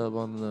hot tub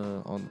on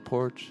the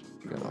porch.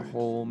 Got a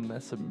whole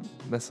mess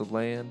of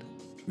land.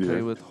 to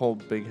play with, whole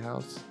big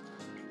house.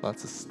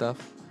 Lots of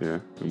stuff. Yeah.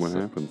 And what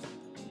happens?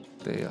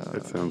 They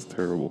It sounds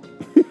terrible.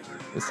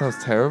 It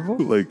sounds terrible?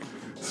 Like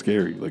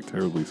scary, like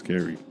terribly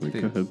scary. Like,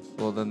 go ahead.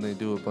 Well, then they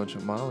do a bunch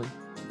of Molly.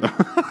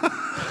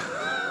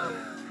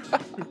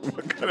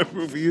 What kind of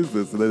movie is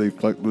this? And then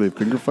do they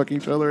finger fuck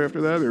each other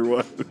after that, or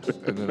what?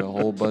 And then a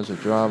whole bunch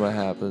of drama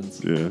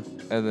happens. Yeah.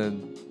 And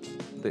then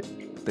they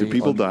Do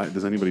people die?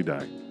 Does anybody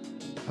die?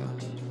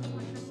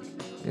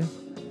 Yeah.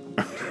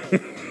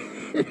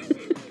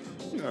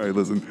 All right,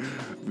 listen.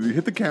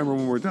 Hit the camera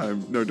one more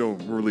time. No,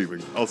 don't. We're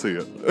leaving. I'll see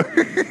you.